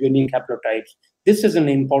genes and unique haplotypes. This is an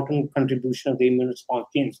important contribution of the immune response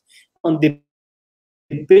genes. On the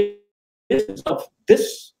basis of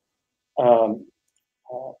this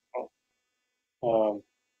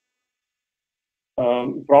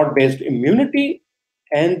broad-based immunity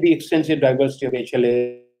and the extensive diversity of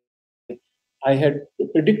HLA, I had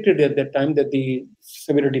predicted at that time that the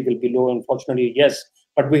severity will be low. Unfortunately, yes.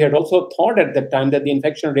 But we had also thought at that time that the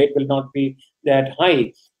infection rate will not be that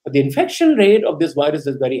high. But the infection rate of this virus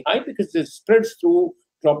is very high because it spreads through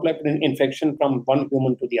droplet infection from one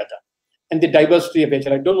human to the other. And the diversity of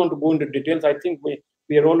HLA, I don't want to go into details. I think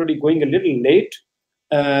we are already going a little late.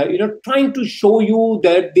 Trying to show you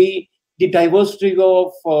that the diversity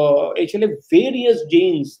of HLA, various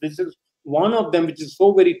genes. This is one of them, which is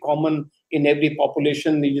so very common in every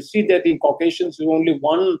population. You see that in Caucasians, there's only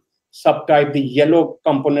one subtype, the yellow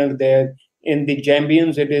component there. In the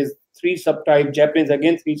Jambians, it is 3 subtypes. Japanese,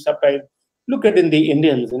 again, 3 subtypes. Look at in the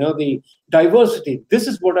Indians, the diversity. This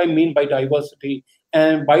is what I mean by diversity.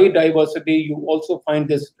 And by diversity, you also find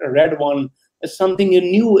this red one as something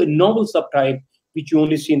new, a novel subtype, which you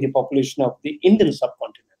only see in the population of the Indian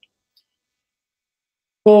subcontinent.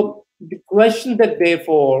 So the question that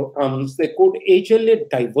therefore comes, could HLA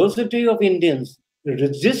diversity of Indians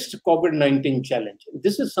resist COVID-19 challenge?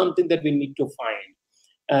 This is something that we need to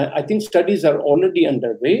find. I think studies are already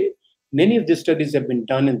underway. Many of the studies have been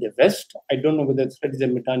done in the West. I don't know whether studies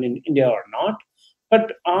have been done in India or not,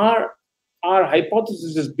 but our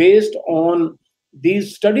hypothesis is based on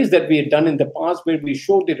these studies that we had done in the past, where we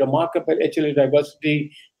showed the remarkable HLA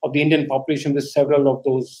diversity of the Indian population with several of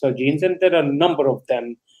those genes, and there are a number of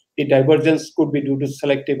them. The divergence could be due to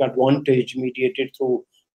selective advantage mediated through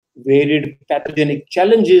varied pathogenic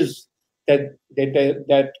challenges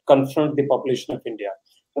that confront the population of India.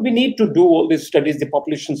 So we need to do all these studies, the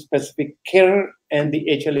population-specific care and the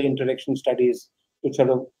HLA interaction studies, to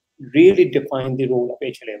sort of really define the role of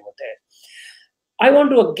HLA over there. I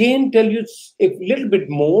want to again tell you a little bit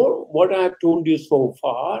more what I have told you so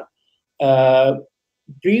far,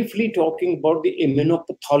 briefly talking about the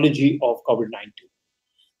immunopathology of COVID-19.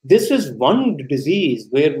 This is one disease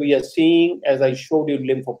where we are seeing, as I showed you,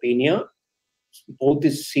 lymphopenia. Both the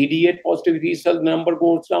CD8 positive T cell number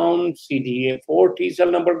goes down, CD4 T cell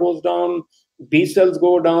number goes down, B cells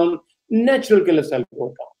go down, natural killer cells go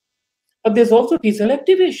down. But there's also T cell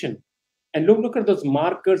activation. And look at those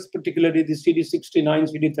markers, particularly the CD69,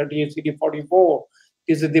 CD38, CD44.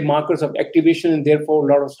 These are the markers of activation, and therefore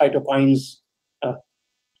a lot of cytokines,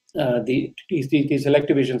 the T cell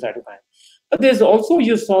activation cytokine. But there's also,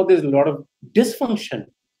 you saw there's a lot of dysfunction,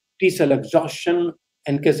 T cell exhaustion,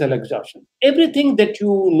 NK cell exhaustion. Everything that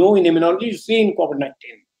you know in immunology, you see in COVID-19.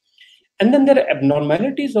 And then there are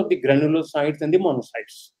abnormalities of the granulocytes and the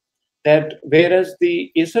monocytes. That whereas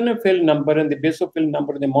the eosinophil number and the basophil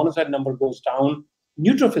number, the monocyte number goes down,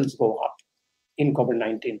 neutrophils go up in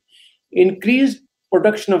COVID-19. Increased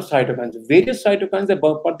production of cytokines, various cytokines,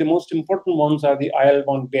 but the most important ones are the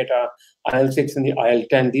IL-1 beta, IL-6, and the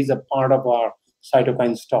IL-10. These are part of our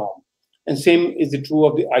cytokine storm. And same is true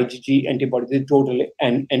of the IgG antibody, the total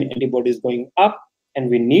antibodies going up, and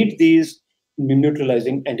we need these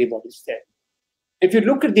neutralizing antibodies there. If you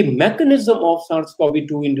look at the mechanism of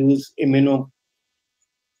SARS-CoV-2 induced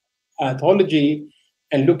immunopathology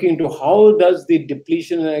and look into how does the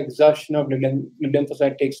depletion and exhaustion of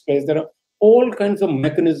lymphocyte takes place, there are all kinds of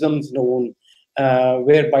mechanisms known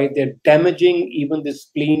whereby they're damaging even the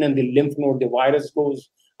spleen and the lymph node. The virus goes,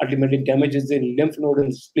 ultimately damages the lymph node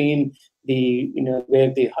and spleen,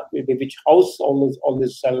 which house all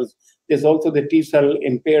these cells. There's also the T cell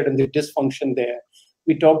impaired and the dysfunction there.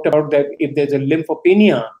 We talked about that if there's a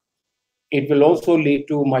lymphopenia, it will also lead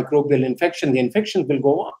to microbial infection. The infections will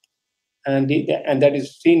go up. And that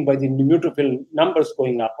is seen by the neutrophil numbers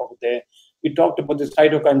going up over there. We talked about the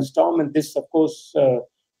cytokine storm, and this, of course,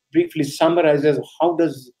 briefly summarizes how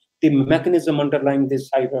does the mechanism underlying this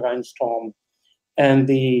cytokine storm. And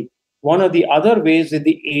one of the other ways is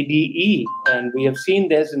the ADE, and we have seen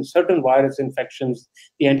this in certain virus infections,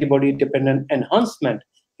 the antibody-dependent enhancement.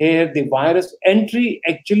 Here, the virus entry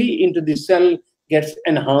actually into the cell gets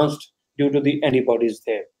enhanced due to the antibodies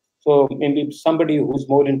there. So maybe somebody who's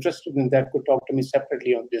more interested in that could talk to me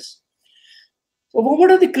separately on this. So what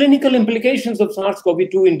are the clinical implications of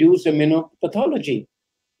SARS-CoV-2-induced immunopathology?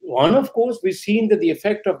 One, of course, we've seen that the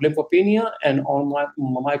effect of lymphopenia and on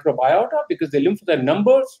microbiota, because the lymphocyte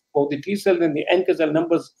numbers, both the T cell and the NK cell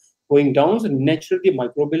numbers going down, so naturally the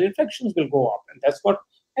microbial infections will go up. And that's what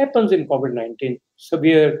happens in COVID-19.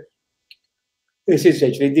 Severe cases,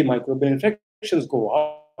 actually, the microbial infections go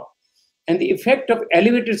up. And the effect of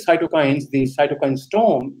elevated cytokines, the cytokine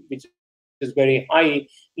storm, which is very high,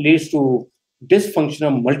 leads to dysfunction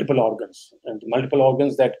of multiple organs. And the multiple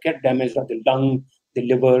organs that get damaged are the lung, the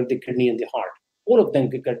liver, the kidney, and the heart. All of them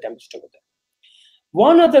get damaged over there.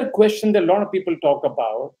 One other question that a lot of people talk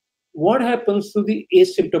about, what happens to the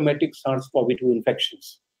asymptomatic SARS-CoV-2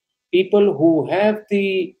 infections? People who have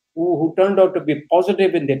who turned out to be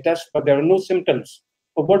positive in their test, but there are no symptoms.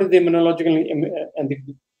 But what is the immunological and the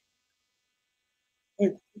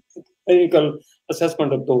clinical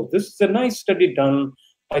assessment of those? This is a nice study done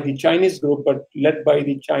by the Chinese group, but led by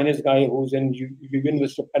the Chinese guy who's in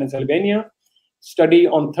University of Pennsylvania. Study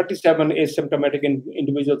on 37 asymptomatic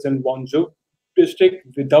individuals in Guangzhou district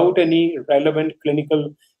without any relevant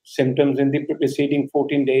clinical symptoms in the preceding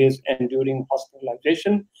 14 days and during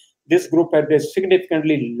hospitalization. This group had a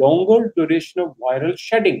significantly longer duration of viral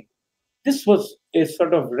shedding. This was a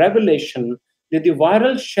sort of revelation that the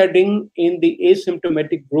viral shedding in the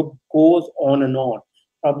asymptomatic group goes on and on,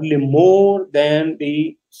 probably more than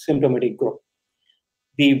the symptomatic group.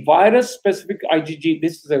 The virus-specific IgG,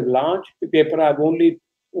 this is a large paper. I've only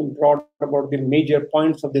brought about the major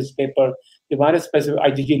points of this paper. The virus-specific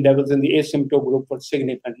IgG levels in the asymptomatic group were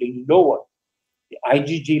significantly lower. The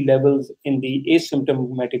IgG levels in the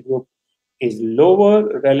asymptomatic group is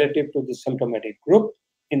lower relative to the symptomatic group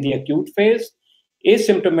in the acute phase.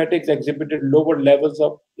 Asymptomatics exhibited lower levels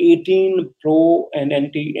of 18 pro and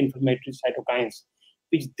anti-inflammatory cytokines,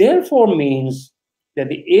 which therefore means that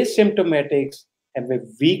the asymptomatics have a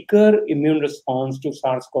weaker immune response to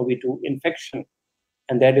SARS-CoV-2 infection.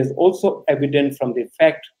 And that is also evident from the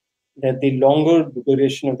fact that the longer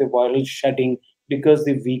duration of the viral shedding because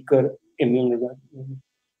the weaker immune response.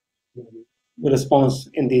 response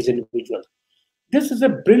in these individuals. This is a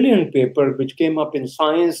brilliant paper which came up in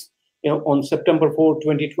Science, on September 4,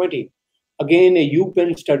 2020. Again, a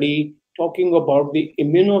UPenn study talking about the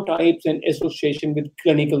immunotypes and association with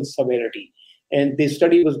clinical severity. And the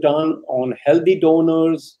study was done on healthy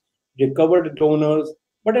donors, recovered donors,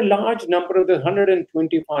 but a large number of the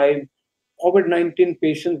 125 COVID-19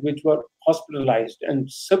 patients which were hospitalized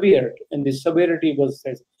and severe, and the severity was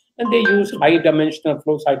this. And they used high dimensional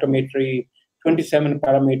flow cytometry, 27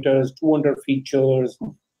 parameters, 200 features,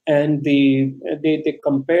 and they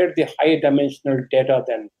compared the high dimensional data.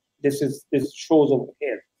 Then this shows over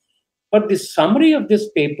here. But the summary of this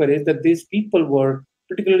paper is that these people were,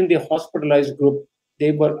 particularly in the hospitalized group,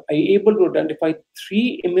 they were able to identify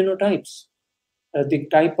three immunotypes, the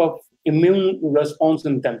type of immune response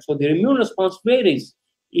in them. So their immune response varies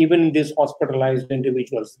even in these hospitalized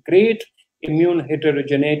individuals. Great immune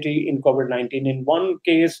heterogeneity in COVID-19. In one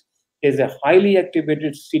case, there's a highly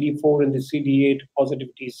activated CD4 in the CD8 positive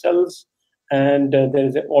T cells, and there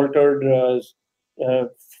is an altered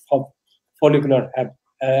follicular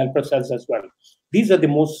helper cells as well. These are the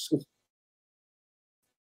most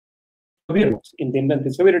severe ones. In them,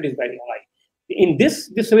 the severity is very high. In this,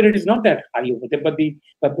 the severity is not that high over there, but the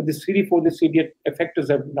CD4, the CD8 effectors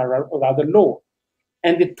are rather low.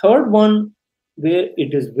 And the third one, where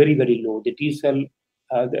it is very, very low, the T cell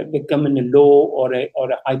they come in a low or a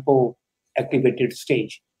hypoactivated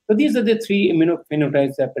stage. So these are the three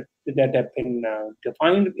immunophenotypes that have been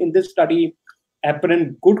defined in this study.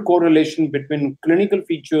 Apparent good correlation between clinical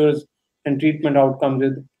features and treatment outcomes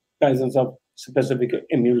with presence of specific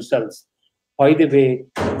immune cells. By the way,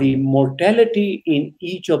 the mortality in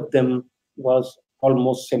each of them was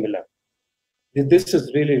almost similar. This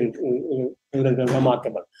is really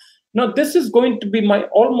remarkable. Now, this is going to be my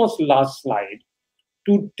almost last slide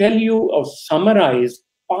to tell you or summarize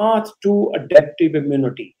path to adaptive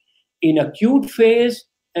immunity in acute phase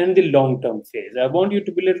and the long-term phase. I want you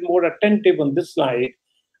to be a little more attentive on this slide.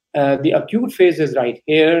 The acute phase is right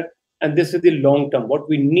here, and this is the long-term. What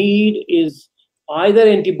we need is either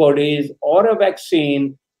antibodies or a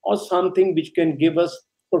vaccine or something which can give us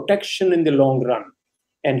protection in the long run.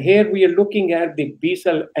 And here we are looking at the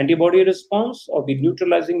B-cell antibody response or the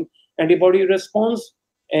neutralizing antibody response,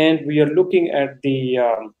 and we are looking at the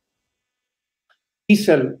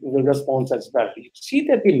B-cell response as well. You see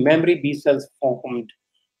that the memory B-cells formed,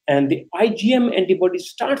 and the IgM antibody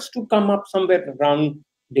starts to come up somewhere around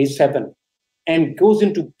day 7 and goes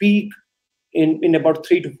into peak in about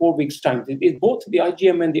 3 to 4 weeks' time. It's both the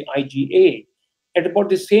IgM and the IgA. At about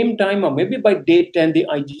the same time, or maybe by day 10, the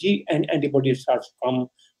IgG and antibody starts to come,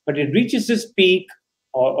 but it reaches this peak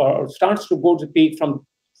or starts to go to peak from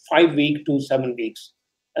 5 weeks to 7 weeks.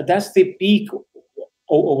 That's the peak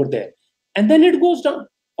over there. And then it goes down.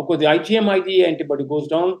 Of course, the IgM, IgA antibody goes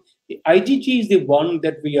down. The IgG is the one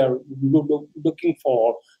that we are looking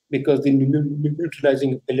for because the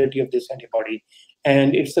neutralizing ability of this antibody.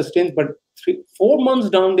 And it sustains, but 4 months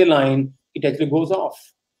down the line, it actually goes off.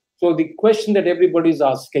 So the question that everybody is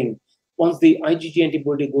asking, once the IgG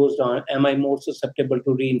antibody goes down, am I more susceptible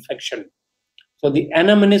to reinfection? So the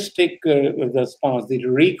anamnestic response, the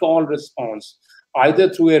recall response, either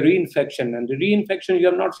through a reinfection, and the reinfection you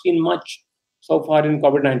have not seen much so far in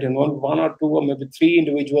COVID-19, one or two or maybe 3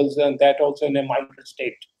 individuals, and that also in a milder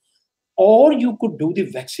state. Or you could do the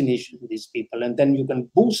vaccination with these people, and then you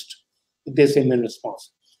can boost this immune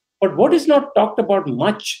response. But what is not talked about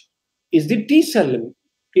much is the T cell,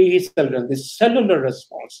 the cellular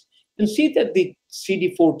response. You can see that the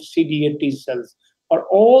CD4, CD8 T cells are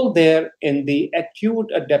all there in the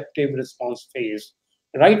acute adaptive response phase.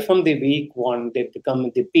 Right from the week 1, they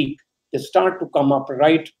become the peak. They start to come up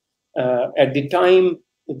right at the time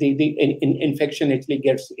the infection actually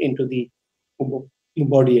gets into the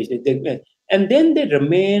body, and then they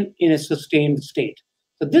remain in a sustained state.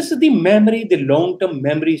 So this is the memory, the long-term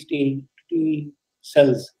memory state T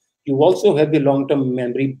cells. You also have the long-term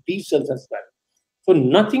memory B cells as well. So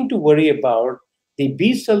nothing to worry about. The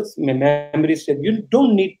B cells memory state, you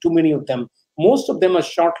don't need too many of them. Most of them are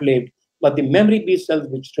short-lived, but the memory B cells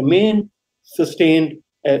which remain sustained,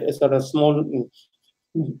 sort of small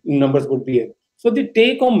numbers would be it. So the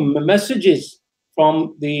take-home messages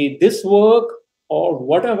from this work or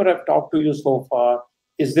whatever I've talked to you so far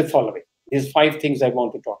is the following. These 5 things I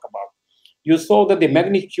want to talk about. You saw that the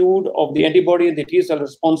magnitude of the antibody and the T cell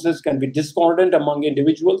responses can be discordant among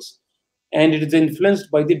individuals, and it is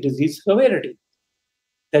influenced by the disease severity.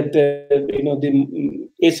 That the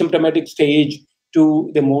asymptomatic stage to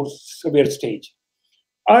the more severe stage.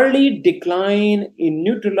 Early decline in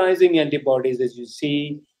neutralizing antibodies, as you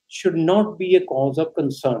see, should not be a cause of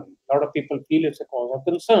concern. A lot of people feel it's a cause of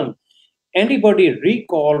concern. Antibody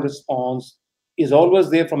recall response is always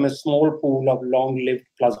there from a small pool of long-lived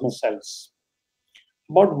plasma cells.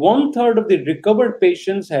 About one-third of the recovered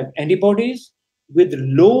patients have antibodies with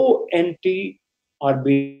low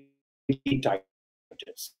anti-RBD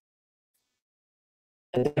titers.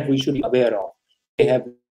 And that we should be aware of. They have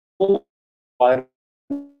no viral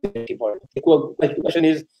antibody. The question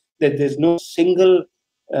is that there's no single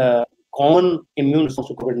common immune response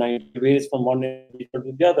to COVID-19. It varies from one individual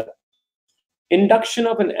to the other. Induction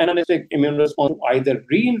of an anamnestic immune response to either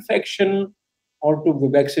reinfection or to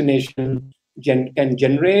vaccination can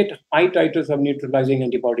generate high titers of neutralizing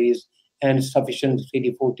antibodies and sufficient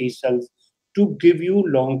CD4 T cells to give you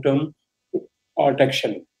long-term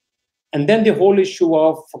protection. And then the whole issue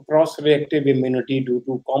of cross-reactive immunity due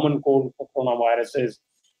to common cold coronaviruses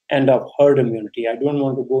and of herd immunity. I don't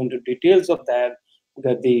want to go into details of that,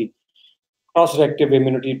 that the cross-reactive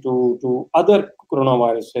immunity to other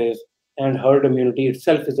coronaviruses and herd immunity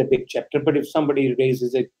itself is a big chapter. But if somebody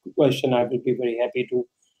raises a question, I will be very happy to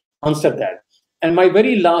answer that. And my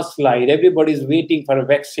very last slide, everybody's waiting for a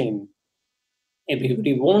vaccine.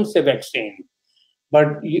 Everybody wants a vaccine.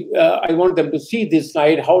 But I want them to see this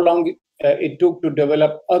slide, how long it took to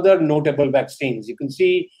develop other notable vaccines. You can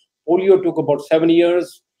see polio took about 7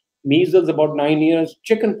 years, measles about 9 years,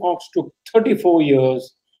 chickenpox took 34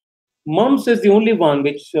 years. Mumps is the only one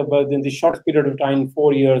which, in the short period of time,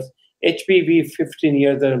 4 years, HPV 15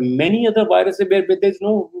 years. There are many other viruses where there's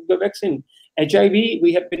no vaccine. HIV,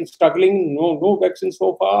 we have been struggling, no vaccine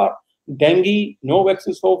so far. Dengue, no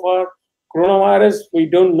vaccine so far. Coronavirus, we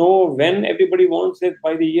don't know when everybody wants it,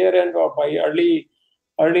 by the year end or by early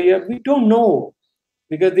year. We don't know,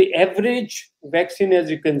 because the average vaccine, as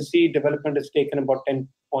you can see, development has taken about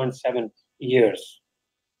 10.7 years.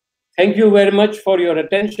 Thank you very much for your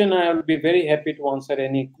attention. I will be very happy to answer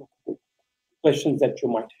any questions that you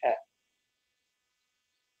might have.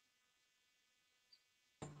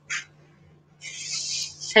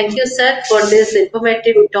 Thank you, sir, for this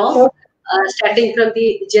informative talk. Starting from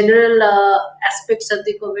the general aspects of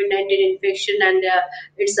the COVID-19 infection and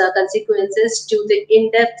its consequences to the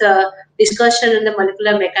in-depth discussion on the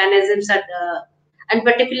molecular mechanisms and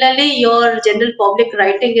particularly your general public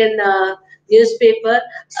writing in newspaper,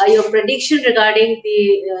 your prediction regarding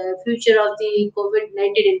the future of the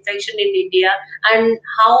COVID-19 infection in India and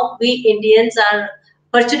how we Indians are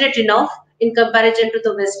fortunate enough in comparison to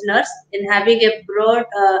the Westerners in having a broad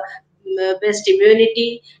based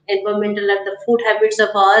immunity, environmental and the food habits of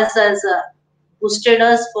ours has boosted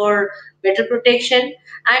us for better protection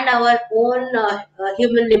and our own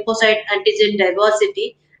human lymphocyte antigen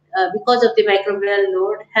diversity because of the microbial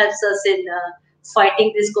load helps us in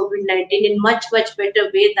fighting this COVID-19 in much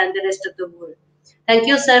better way than the rest of the world. Thank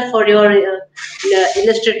you, sir, for your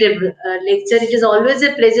illustrative lecture. It is always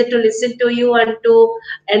a pleasure to listen to you and to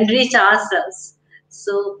enrich ourselves.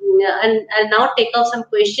 So, I'll now take up some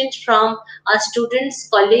questions from our students,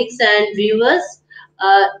 colleagues, and viewers.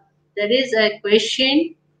 Uh, there is a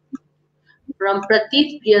question from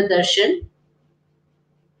Prateek Priyadarshan.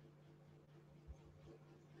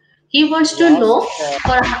 He wants to know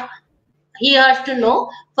for he has to know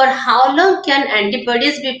for how long can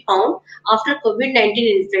antibodies be found after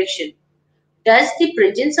COVID-19 infection. Does the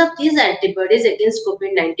presence of these antibodies against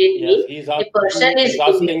COVID-19 mean a person is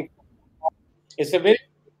immune? It's a very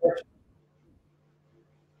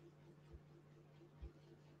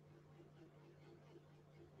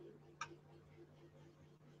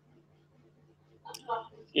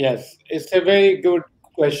Yes, it's a very good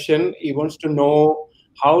question. He wants to know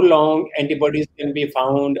how long antibodies can be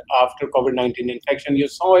found after COVID-19 infection. You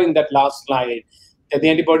saw in that last slide that the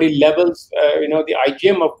antibody levels, the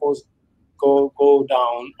IgM, of course, go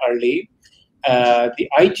down early. The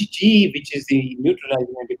IgG, which is the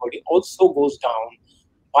neutralizing antibody, also goes down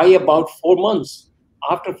by about 4 months.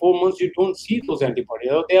 After 4 months, you don't see those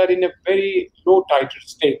antibodies. They are in a very low titer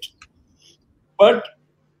state. But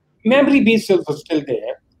memory B cells are still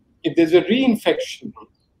there. If there's a reinfection,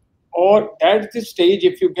 or at this stage,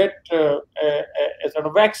 if you get a sort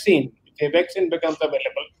of vaccine, if a vaccine becomes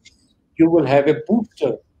available, you will have a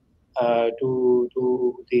booster to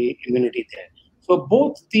the immunity there. So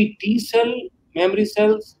both the T cell memory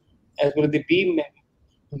cells as well as the B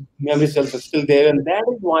memory cells are still there, and that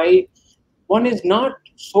is why one is not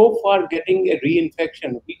so far getting a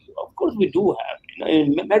reinfection. Of course, we do have.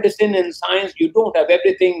 In medicine and science, you don't have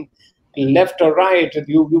everything left or right.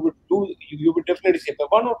 You would definitely say the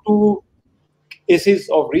 1 or 2 cases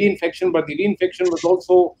of reinfection, but the reinfection was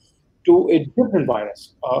also to a different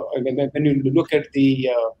virus. When you look at the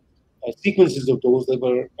sequences of those that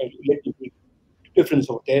were a little bit different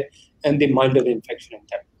over there, and the milder infection in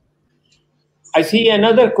them. I see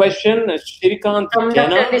another question, Shrikant From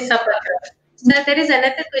Jana. Dr. Nisha Patra. Sir, there is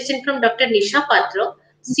another question from Dr. Nisha Patra.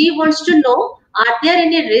 She wants to know, are there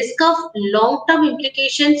any risk of long-term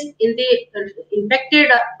implications in the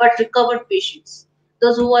infected but recovered patients?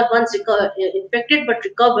 Those who are once infected but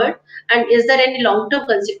recovered, and is there any long-term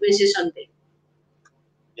consequences on them?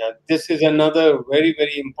 Yeah, this is another very,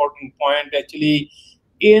 very important point. Actually,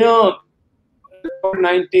 you know,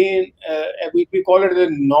 COVID-19, we call it the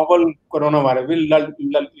novel coronavirus.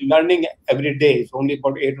 We're learning every day. It's only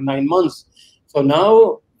about 8 or 9 months. So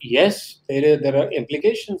now, yes, there are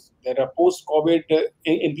implications. There are post-COVID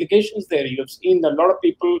implications there. You have seen a lot of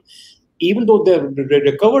people, even though they're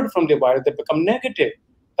recovered from the virus, they become negative.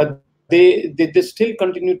 But they still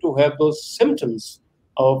continue to have those symptoms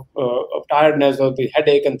of tiredness or the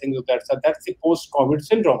headache and things like that. So that's the post-COVID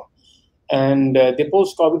syndrome. And the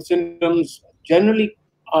post-COVID symptoms generally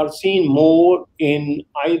are seen more in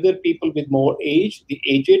either people with more age, the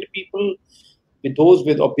aged people, with those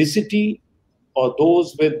with obesity, or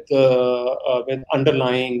those with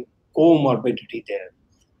underlying comorbidity there.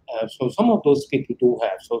 So some of those people do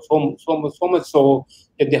have. So much so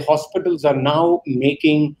that the hospitals are now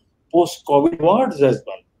making post-COVID wards as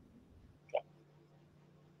well.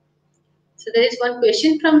 So there is one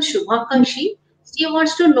question from Shubhakanshi. She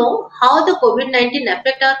wants to know how the COVID-19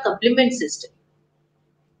 affect our complement system.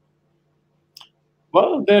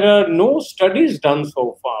 Well, there are no studies done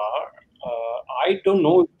so far. I don't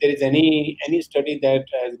know if there is any study that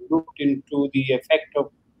has looked into the effect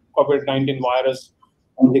of COVID-19 virus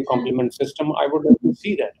on the complement system. I would like to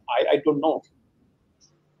see that. I don't know.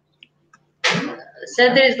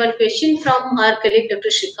 Sir, there is one question from our colleague Dr.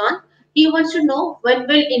 Shrikant. He wants to know, when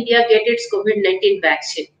will India get its COVID-19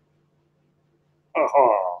 vaccine?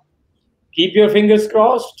 Keep your fingers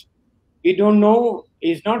crossed. We don't know.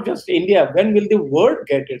 It's not just India. When will the world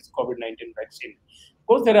get its COVID-19 vaccine? Of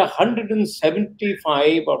course, there are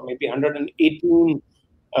 175 or maybe 118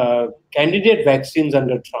 candidate vaccines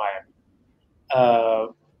under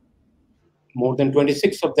trial. More than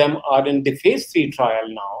 26 of them are in the phase 3 trial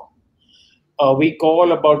now. We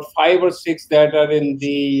call about 5 or 6 that are in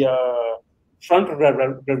the front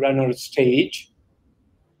runner stage.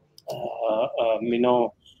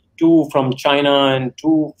 2 from China and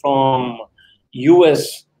 2 from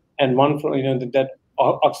US, and 1 from that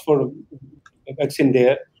Oxford vaccine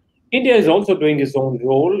there. India is also doing its own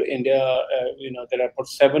role. India, there are about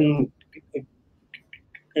 7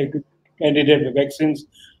 candidate vaccines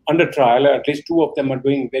under trial. At least 2 of them are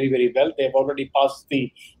doing very, very well. They've already passed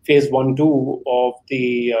the phase 1-2 of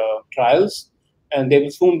the trials, and they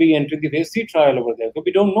will soon be entering the phase 3 trial over there. So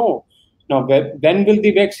we don't know. Now, when will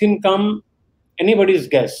the vaccine come? Anybody's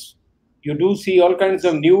guess. You do see all kinds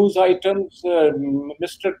of news items.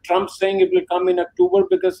 Mr. Trump saying it will come in October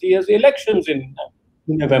because he has elections in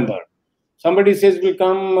November. Somebody says it will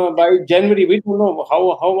come by January. We don't know.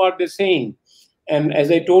 How are they saying? And as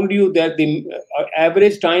I told you, that the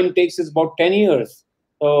average time takes is about 10 years.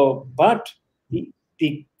 But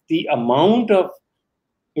the amount of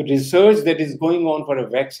research that is going on for a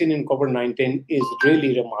vaccine in COVID-19 is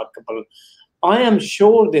really remarkable. I am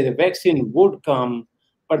sure that the vaccine would come,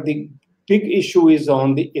 but the big issue is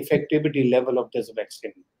on the effectivity level of this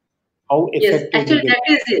vaccine. How effective? Yes, actually that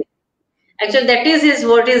is it. Actually, that is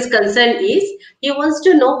what his concern is. He wants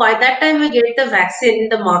to know, by that time we get the vaccine in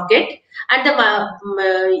the market, and the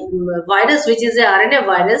virus, which is a RNA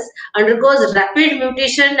virus, undergoes rapid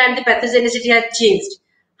mutation and the pathogenicity has changed.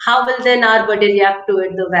 How will then our body react to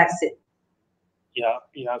it, the vaccine? Yeah.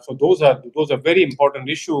 So those are very important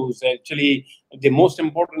issues. Actually, the most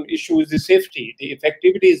important issue is the safety. The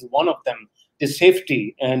effectivity is one of them. The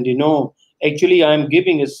safety, and actually, I'm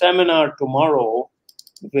giving a seminar tomorrow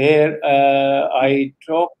where I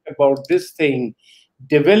talk about this thing.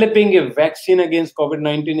 Developing a vaccine against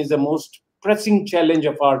COVID-19 is the most pressing challenge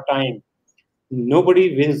of our time.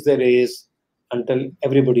 Nobody wins the race until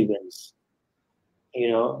everybody wins.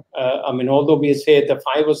 Although we say the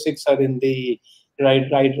 5 or 6 are in the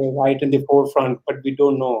right in the forefront, but we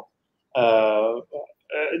don't know.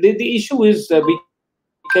 The issue is we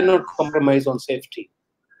cannot compromise on safety.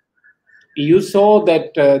 You saw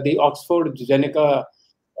that the Oxford Zeneca,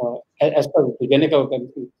 as per the Zeneca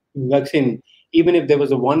vaccine, even if there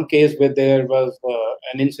was one case where there was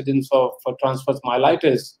an incidence of transverse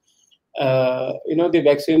myelitis, the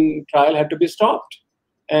vaccine trial had to be stopped.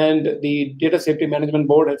 And the Data Safety Management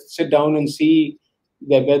Board has to sit down and see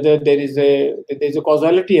whether there is a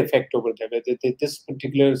causality effect over there, whether this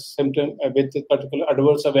particular symptom, with this particular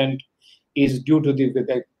adverse event is due to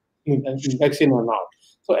the vaccine or not.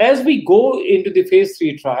 So as we go into the phase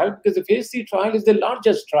 3 trial, because the phase 3 trial is the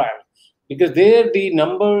largest trial, because there the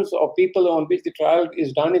numbers of people on which the trial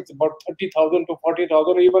is done, it's about 30,000 to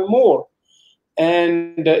 40,000 or even more.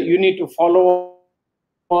 And you need to follow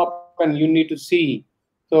up and you need to see.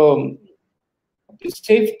 So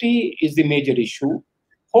safety is the major issue.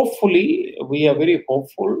 Hopefully, we are very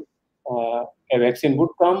hopeful a vaccine would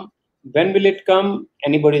come. When will it come?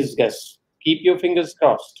 Anybody's guess. Keep your fingers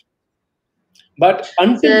crossed. But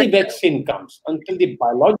until Sir, the vaccine comes, until the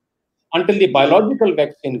biological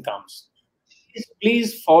vaccine comes,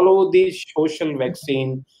 please follow the social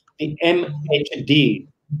vaccine, the MHD,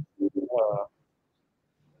 uh,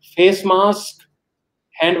 face mask,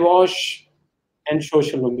 hand wash, and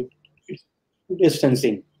social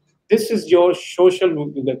distancing. This is your social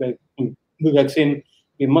vaccine.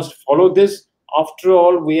 We must follow this. After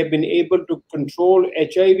all, we have been able to control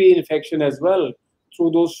HIV infection as well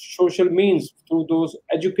through those social means, through those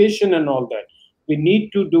education and all that. We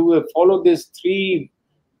need to follow this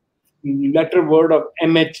 3-letter word of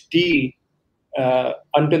MHD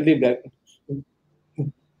until the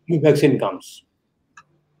vaccine comes.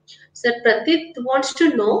 Sir Pratit wants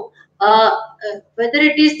to know whether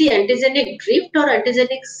it is the antigenic drift or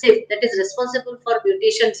antigenic shift that is responsible for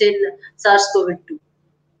mutations in SARS-CoV-2.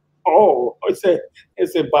 Oh, it's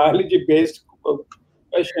a biology based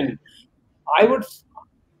question. I would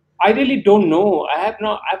I really don't know. I've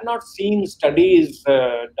not seen studies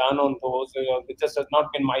done on those. This has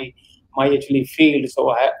not been my actually field,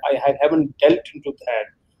 so I haven't delved into that.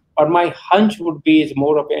 But my hunch would be it's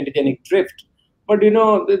more of antigenic drift. But there's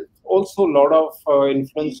also a lot of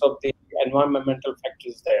influence of the environmental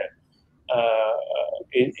factors there.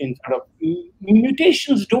 In sort of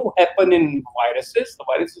mutations do happen in viruses. The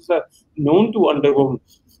viruses are known to undergo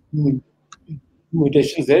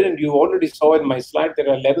mutations there, and you already saw in my slide there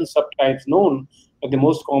are 11 subtypes known, but the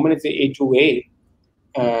most common is the A2A,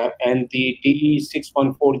 and the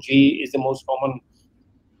DE614G is the most common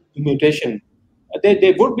mutation.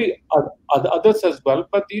 There would be others as well,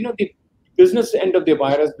 but the business end of the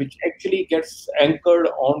virus, which actually gets anchored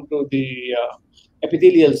onto the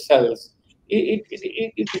epithelial cells, it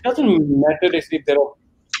doesn't matter if there are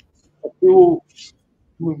a few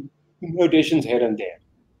mutations here and there.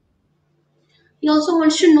 He also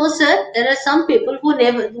wants to know, sir, there are some people who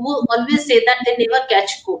always say that they never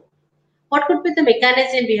catch COVID. What could be the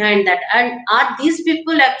mechanism behind that? And are these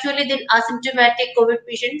people actually the asymptomatic COVID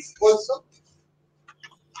patients also?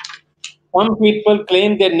 Some people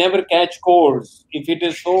claim they never catch colds. If it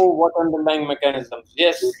is so, what underlying mechanisms?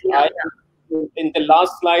 Yes, Yeah. in the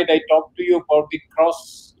last slide, I talked to you about the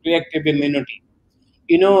cross-reactive immunity.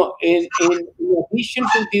 In addition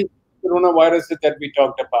to these coronaviruses that we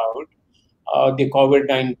talked about, the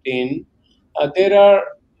COVID-19, there are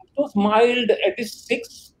those mild, at least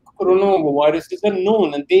 6 coronaviruses are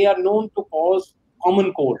known, and they are known to cause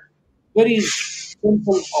common cold, very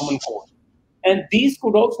simple common cold. And these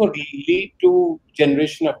could also lead to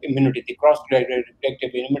generation of immunity, the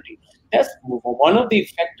cross-reactive immunity. That's one of the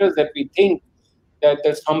factors that we think that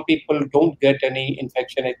some people don't get any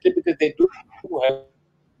infection actually because they do have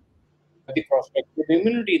the cross-reactive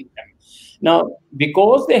immunity in them. Now,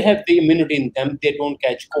 because they have the immunity in them, they don't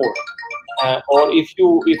catch cold. Or if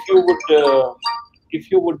you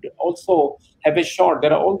would also have a shot,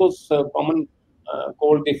 there are all those common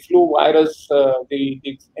cold, the flu virus, the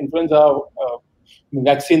influenza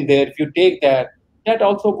vaccine there. If you take that, that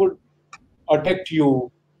also would protect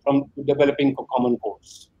you from developing common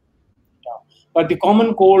colds. Yeah. But the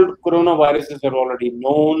common cold coronaviruses are already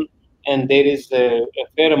known, and there is a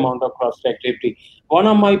fair amount of cross-reactivity. One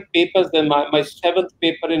of my papers, my 7th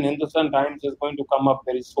paper in Hindustan Times is going to come up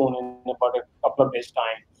very soon in about a couple of days'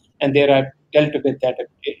 time. And there I've dealt with that a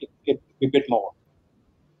bit more.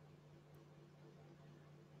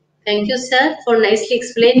 Thank you, sir, for nicely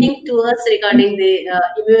explaining to us regarding the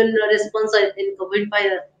immune response in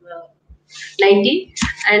COVID-19.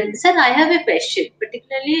 And sir, I have a question,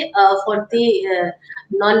 particularly for the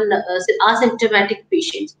non-asymptomatic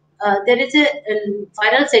patients. There is a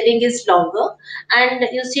viral setting is longer, and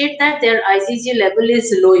you said that their IgG level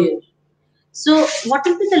is lower. So, what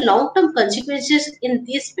will be the long-term consequences in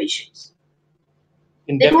these patients?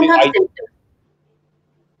 In They that, don't have I symptoms. they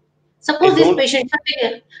Suppose these don't. patients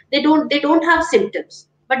they don't have symptoms,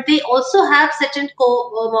 but they also have certain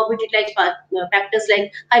comorbidity like factors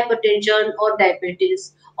like hypertension or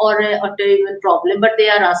diabetes or autoimmune problem, but they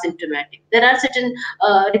are asymptomatic. There are certain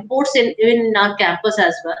reports in our campus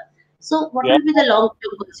as well. So, what Yeah. will be the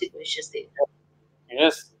long-term consequences there?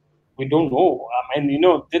 Yes, we don't know. I mean,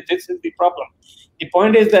 this is the problem. The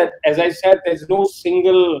point is that, as I said, there's no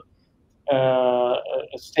single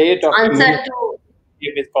state of Answer immunity to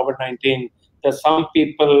with COVID-19. There's some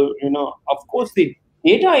people, of course, the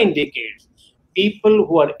data indicates people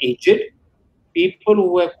who are aged, people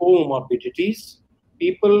who have comorbidities,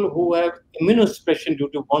 people who have immunosuppression due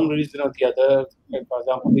to one reason or the other. Like, for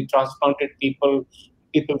example, the transplanted people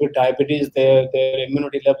with diabetes, their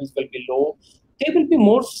immunity levels will be low. They will be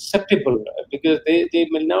more susceptible because they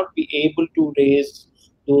will not be able to raise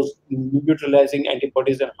those neutralizing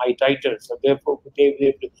antibodies and high titers. So therefore,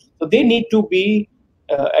 they need to be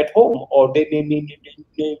at home, or they need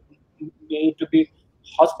to be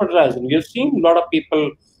hospitalized. And we have seen a lot of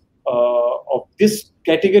people of this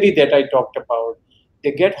category that I talked about.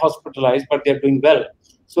 They get hospitalized, but they're doing well.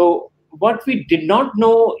 So what we did not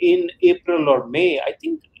know in April or May, I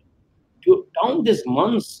think down these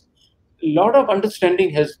months, a lot of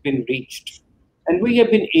understanding has been reached, and we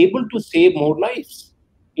have been able to save more lives.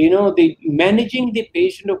 The managing the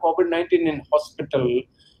patient of COVID-19 in hospital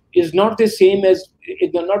is not the same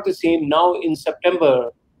now in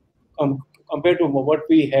September, compared to what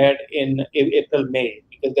we had in April, May,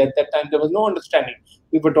 because at that time there was no understanding.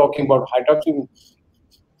 We were talking about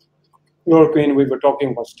hydroxychloroquine, we were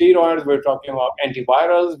talking about steroids, we were talking about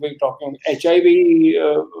antivirals, we were talking HIV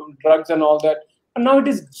drugs and all that. And now it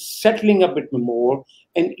is settling a bit more,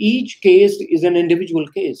 and each case is an individual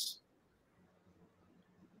case.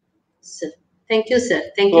 sir. Thank you, sir.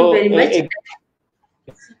 Thank you So, very much.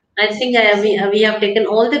 I think we have taken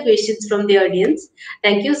all the questions from the audience.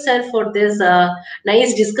 Thank you, sir, for this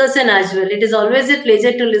nice discussion as well. It is always a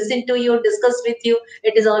pleasure to listen to you, discuss with you.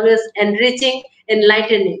 It is always enriching,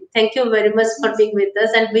 enlightening. Thank you very much for being with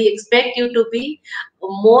us, and we expect you to be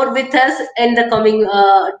more with us in the coming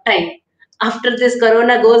time. After this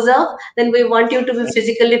corona goes off, then we want you to be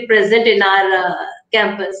physically present in our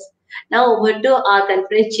campus. Now over to our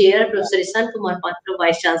conference chair, Professor Ishan Kumar Patra,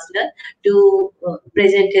 Vice Chancellor, to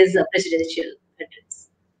present his presidential address.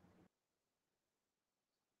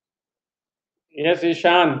 yes,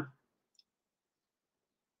 Ishan,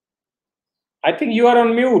 I think you are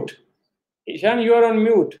on mute. Ishan, you are on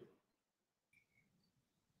mute.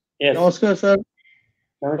 Yes. Namaskar, sir.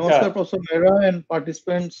 Namaskar, Namaskar. Professor Mehra and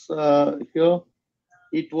participants here.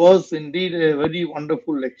 It was indeed a very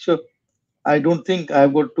wonderful lecture. I don't think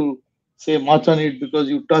I've got to say much on it because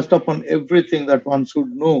you touched upon everything that one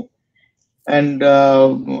should know. And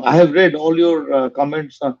I have read all your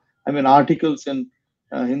comments, articles in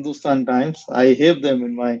Hindustan Times. I have them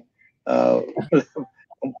in my uh,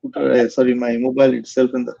 computer, my mobile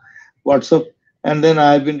itself in the WhatsApp. And then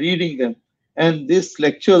I've been reading them. And this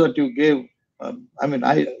lecture that you gave,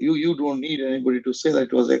 you don't need anybody to say that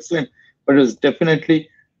it was excellent, but it was definitely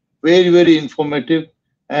very, very informative.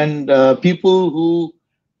 And people who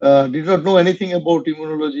did not know anything about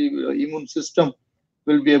immunology, immune system,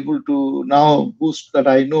 will be able to now boost that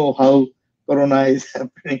I know how corona is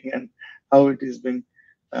happening and how it is being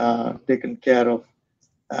taken care of.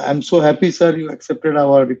 I'm so happy, sir, you accepted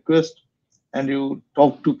our request and you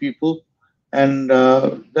talked to people. And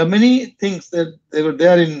there are many things that they were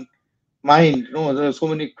there in mind. There are so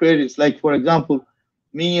many queries. Like, for example,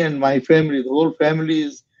 me and my family, the whole family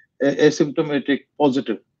is asymptomatic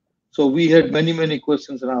positive. So we had many, many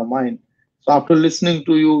questions in our mind. So after listening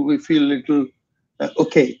to you, we feel little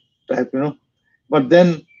okay type. But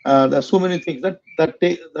then there are so many things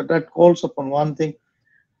that calls upon one thing,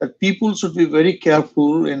 that people should be very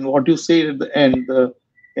careful in what you say at the end, the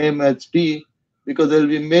MHD, because there will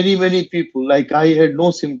be many, many people. Like, I had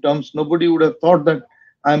no symptoms. Nobody would have thought that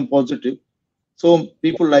I'm positive. So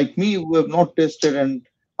people like me who have not tested and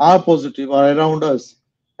are positive are around us,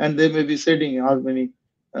 and they may be shedding as many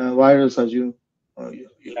virus as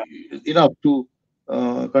enough to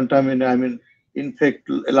contaminate. Infect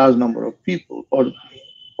a large number of people or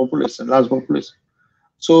large population.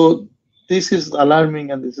 So this is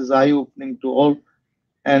alarming and this is eye-opening to all.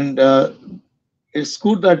 And it's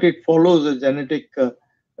good that it follows a genetic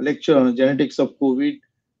lecture on the genetics of COVID.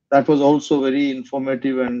 That was also very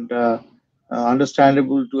informative and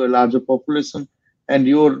understandable to a larger population. And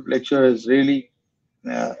your lecture has really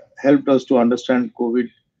helped us to understand COVID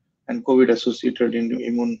and COVID-associated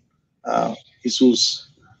immune issues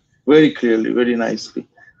very clearly, very nicely.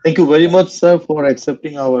 Thank you very much, sir, for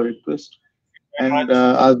accepting our request. And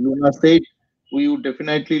as Luna said, we would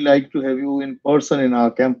definitely like to have you in person in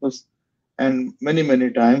our campus and many,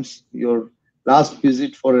 many times. Your last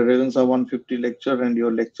visit for a Ravenshaw 150 lecture and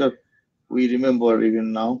your lecture, we remember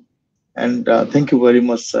even now. And thank you very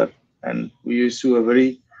much, sir. And we wish you a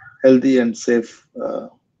very healthy and safe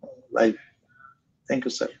life. Thank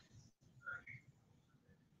you, sir.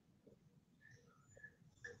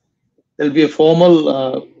 There'll be a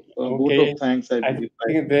formal vote of thanks, I I believe.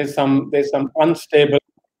 think there's some unstable.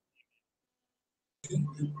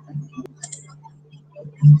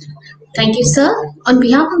 Thank you, sir. On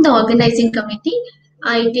behalf of the organizing committee,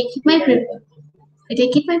 I take it my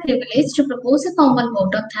privilege to propose a formal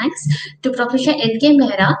vote of thanks to Professor N.K.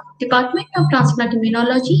 Mehra, Department of Transplant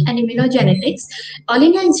Immunology and Immunogenetics, All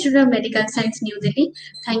India Institute of Medical Science, New Delhi.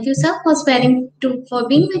 Thank you, sir, for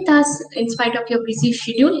being with us in spite of your busy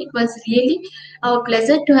schedule. It was really our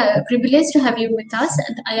privilege to have you with us.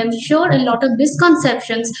 And I am sure a lot of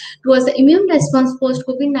misconceptions towards the immune response post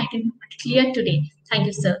COVID-19 were clear today. Thank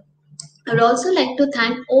you, sir. I would also like to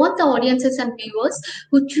thank all the audiences and viewers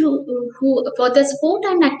who for their support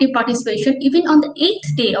and active participation even on the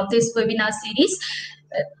 8th day of this webinar series.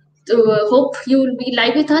 Hope you will be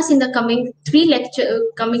live with us in the coming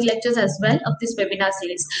lectures as well of this webinar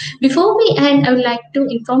series. Before we end, I would like to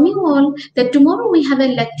inform you all that tomorrow we have a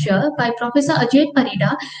lecture by Professor Ajay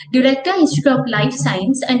Parida, Director, Institute of Life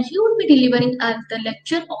Science, and he will be delivering the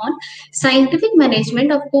lecture on scientific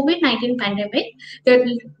management of COVID-19 pandemic.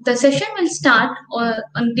 The session will start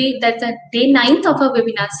on day 9th of our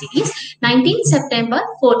webinar series, 19th September,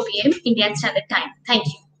 4 p.m. Indian Standard Time. Thank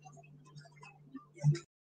you.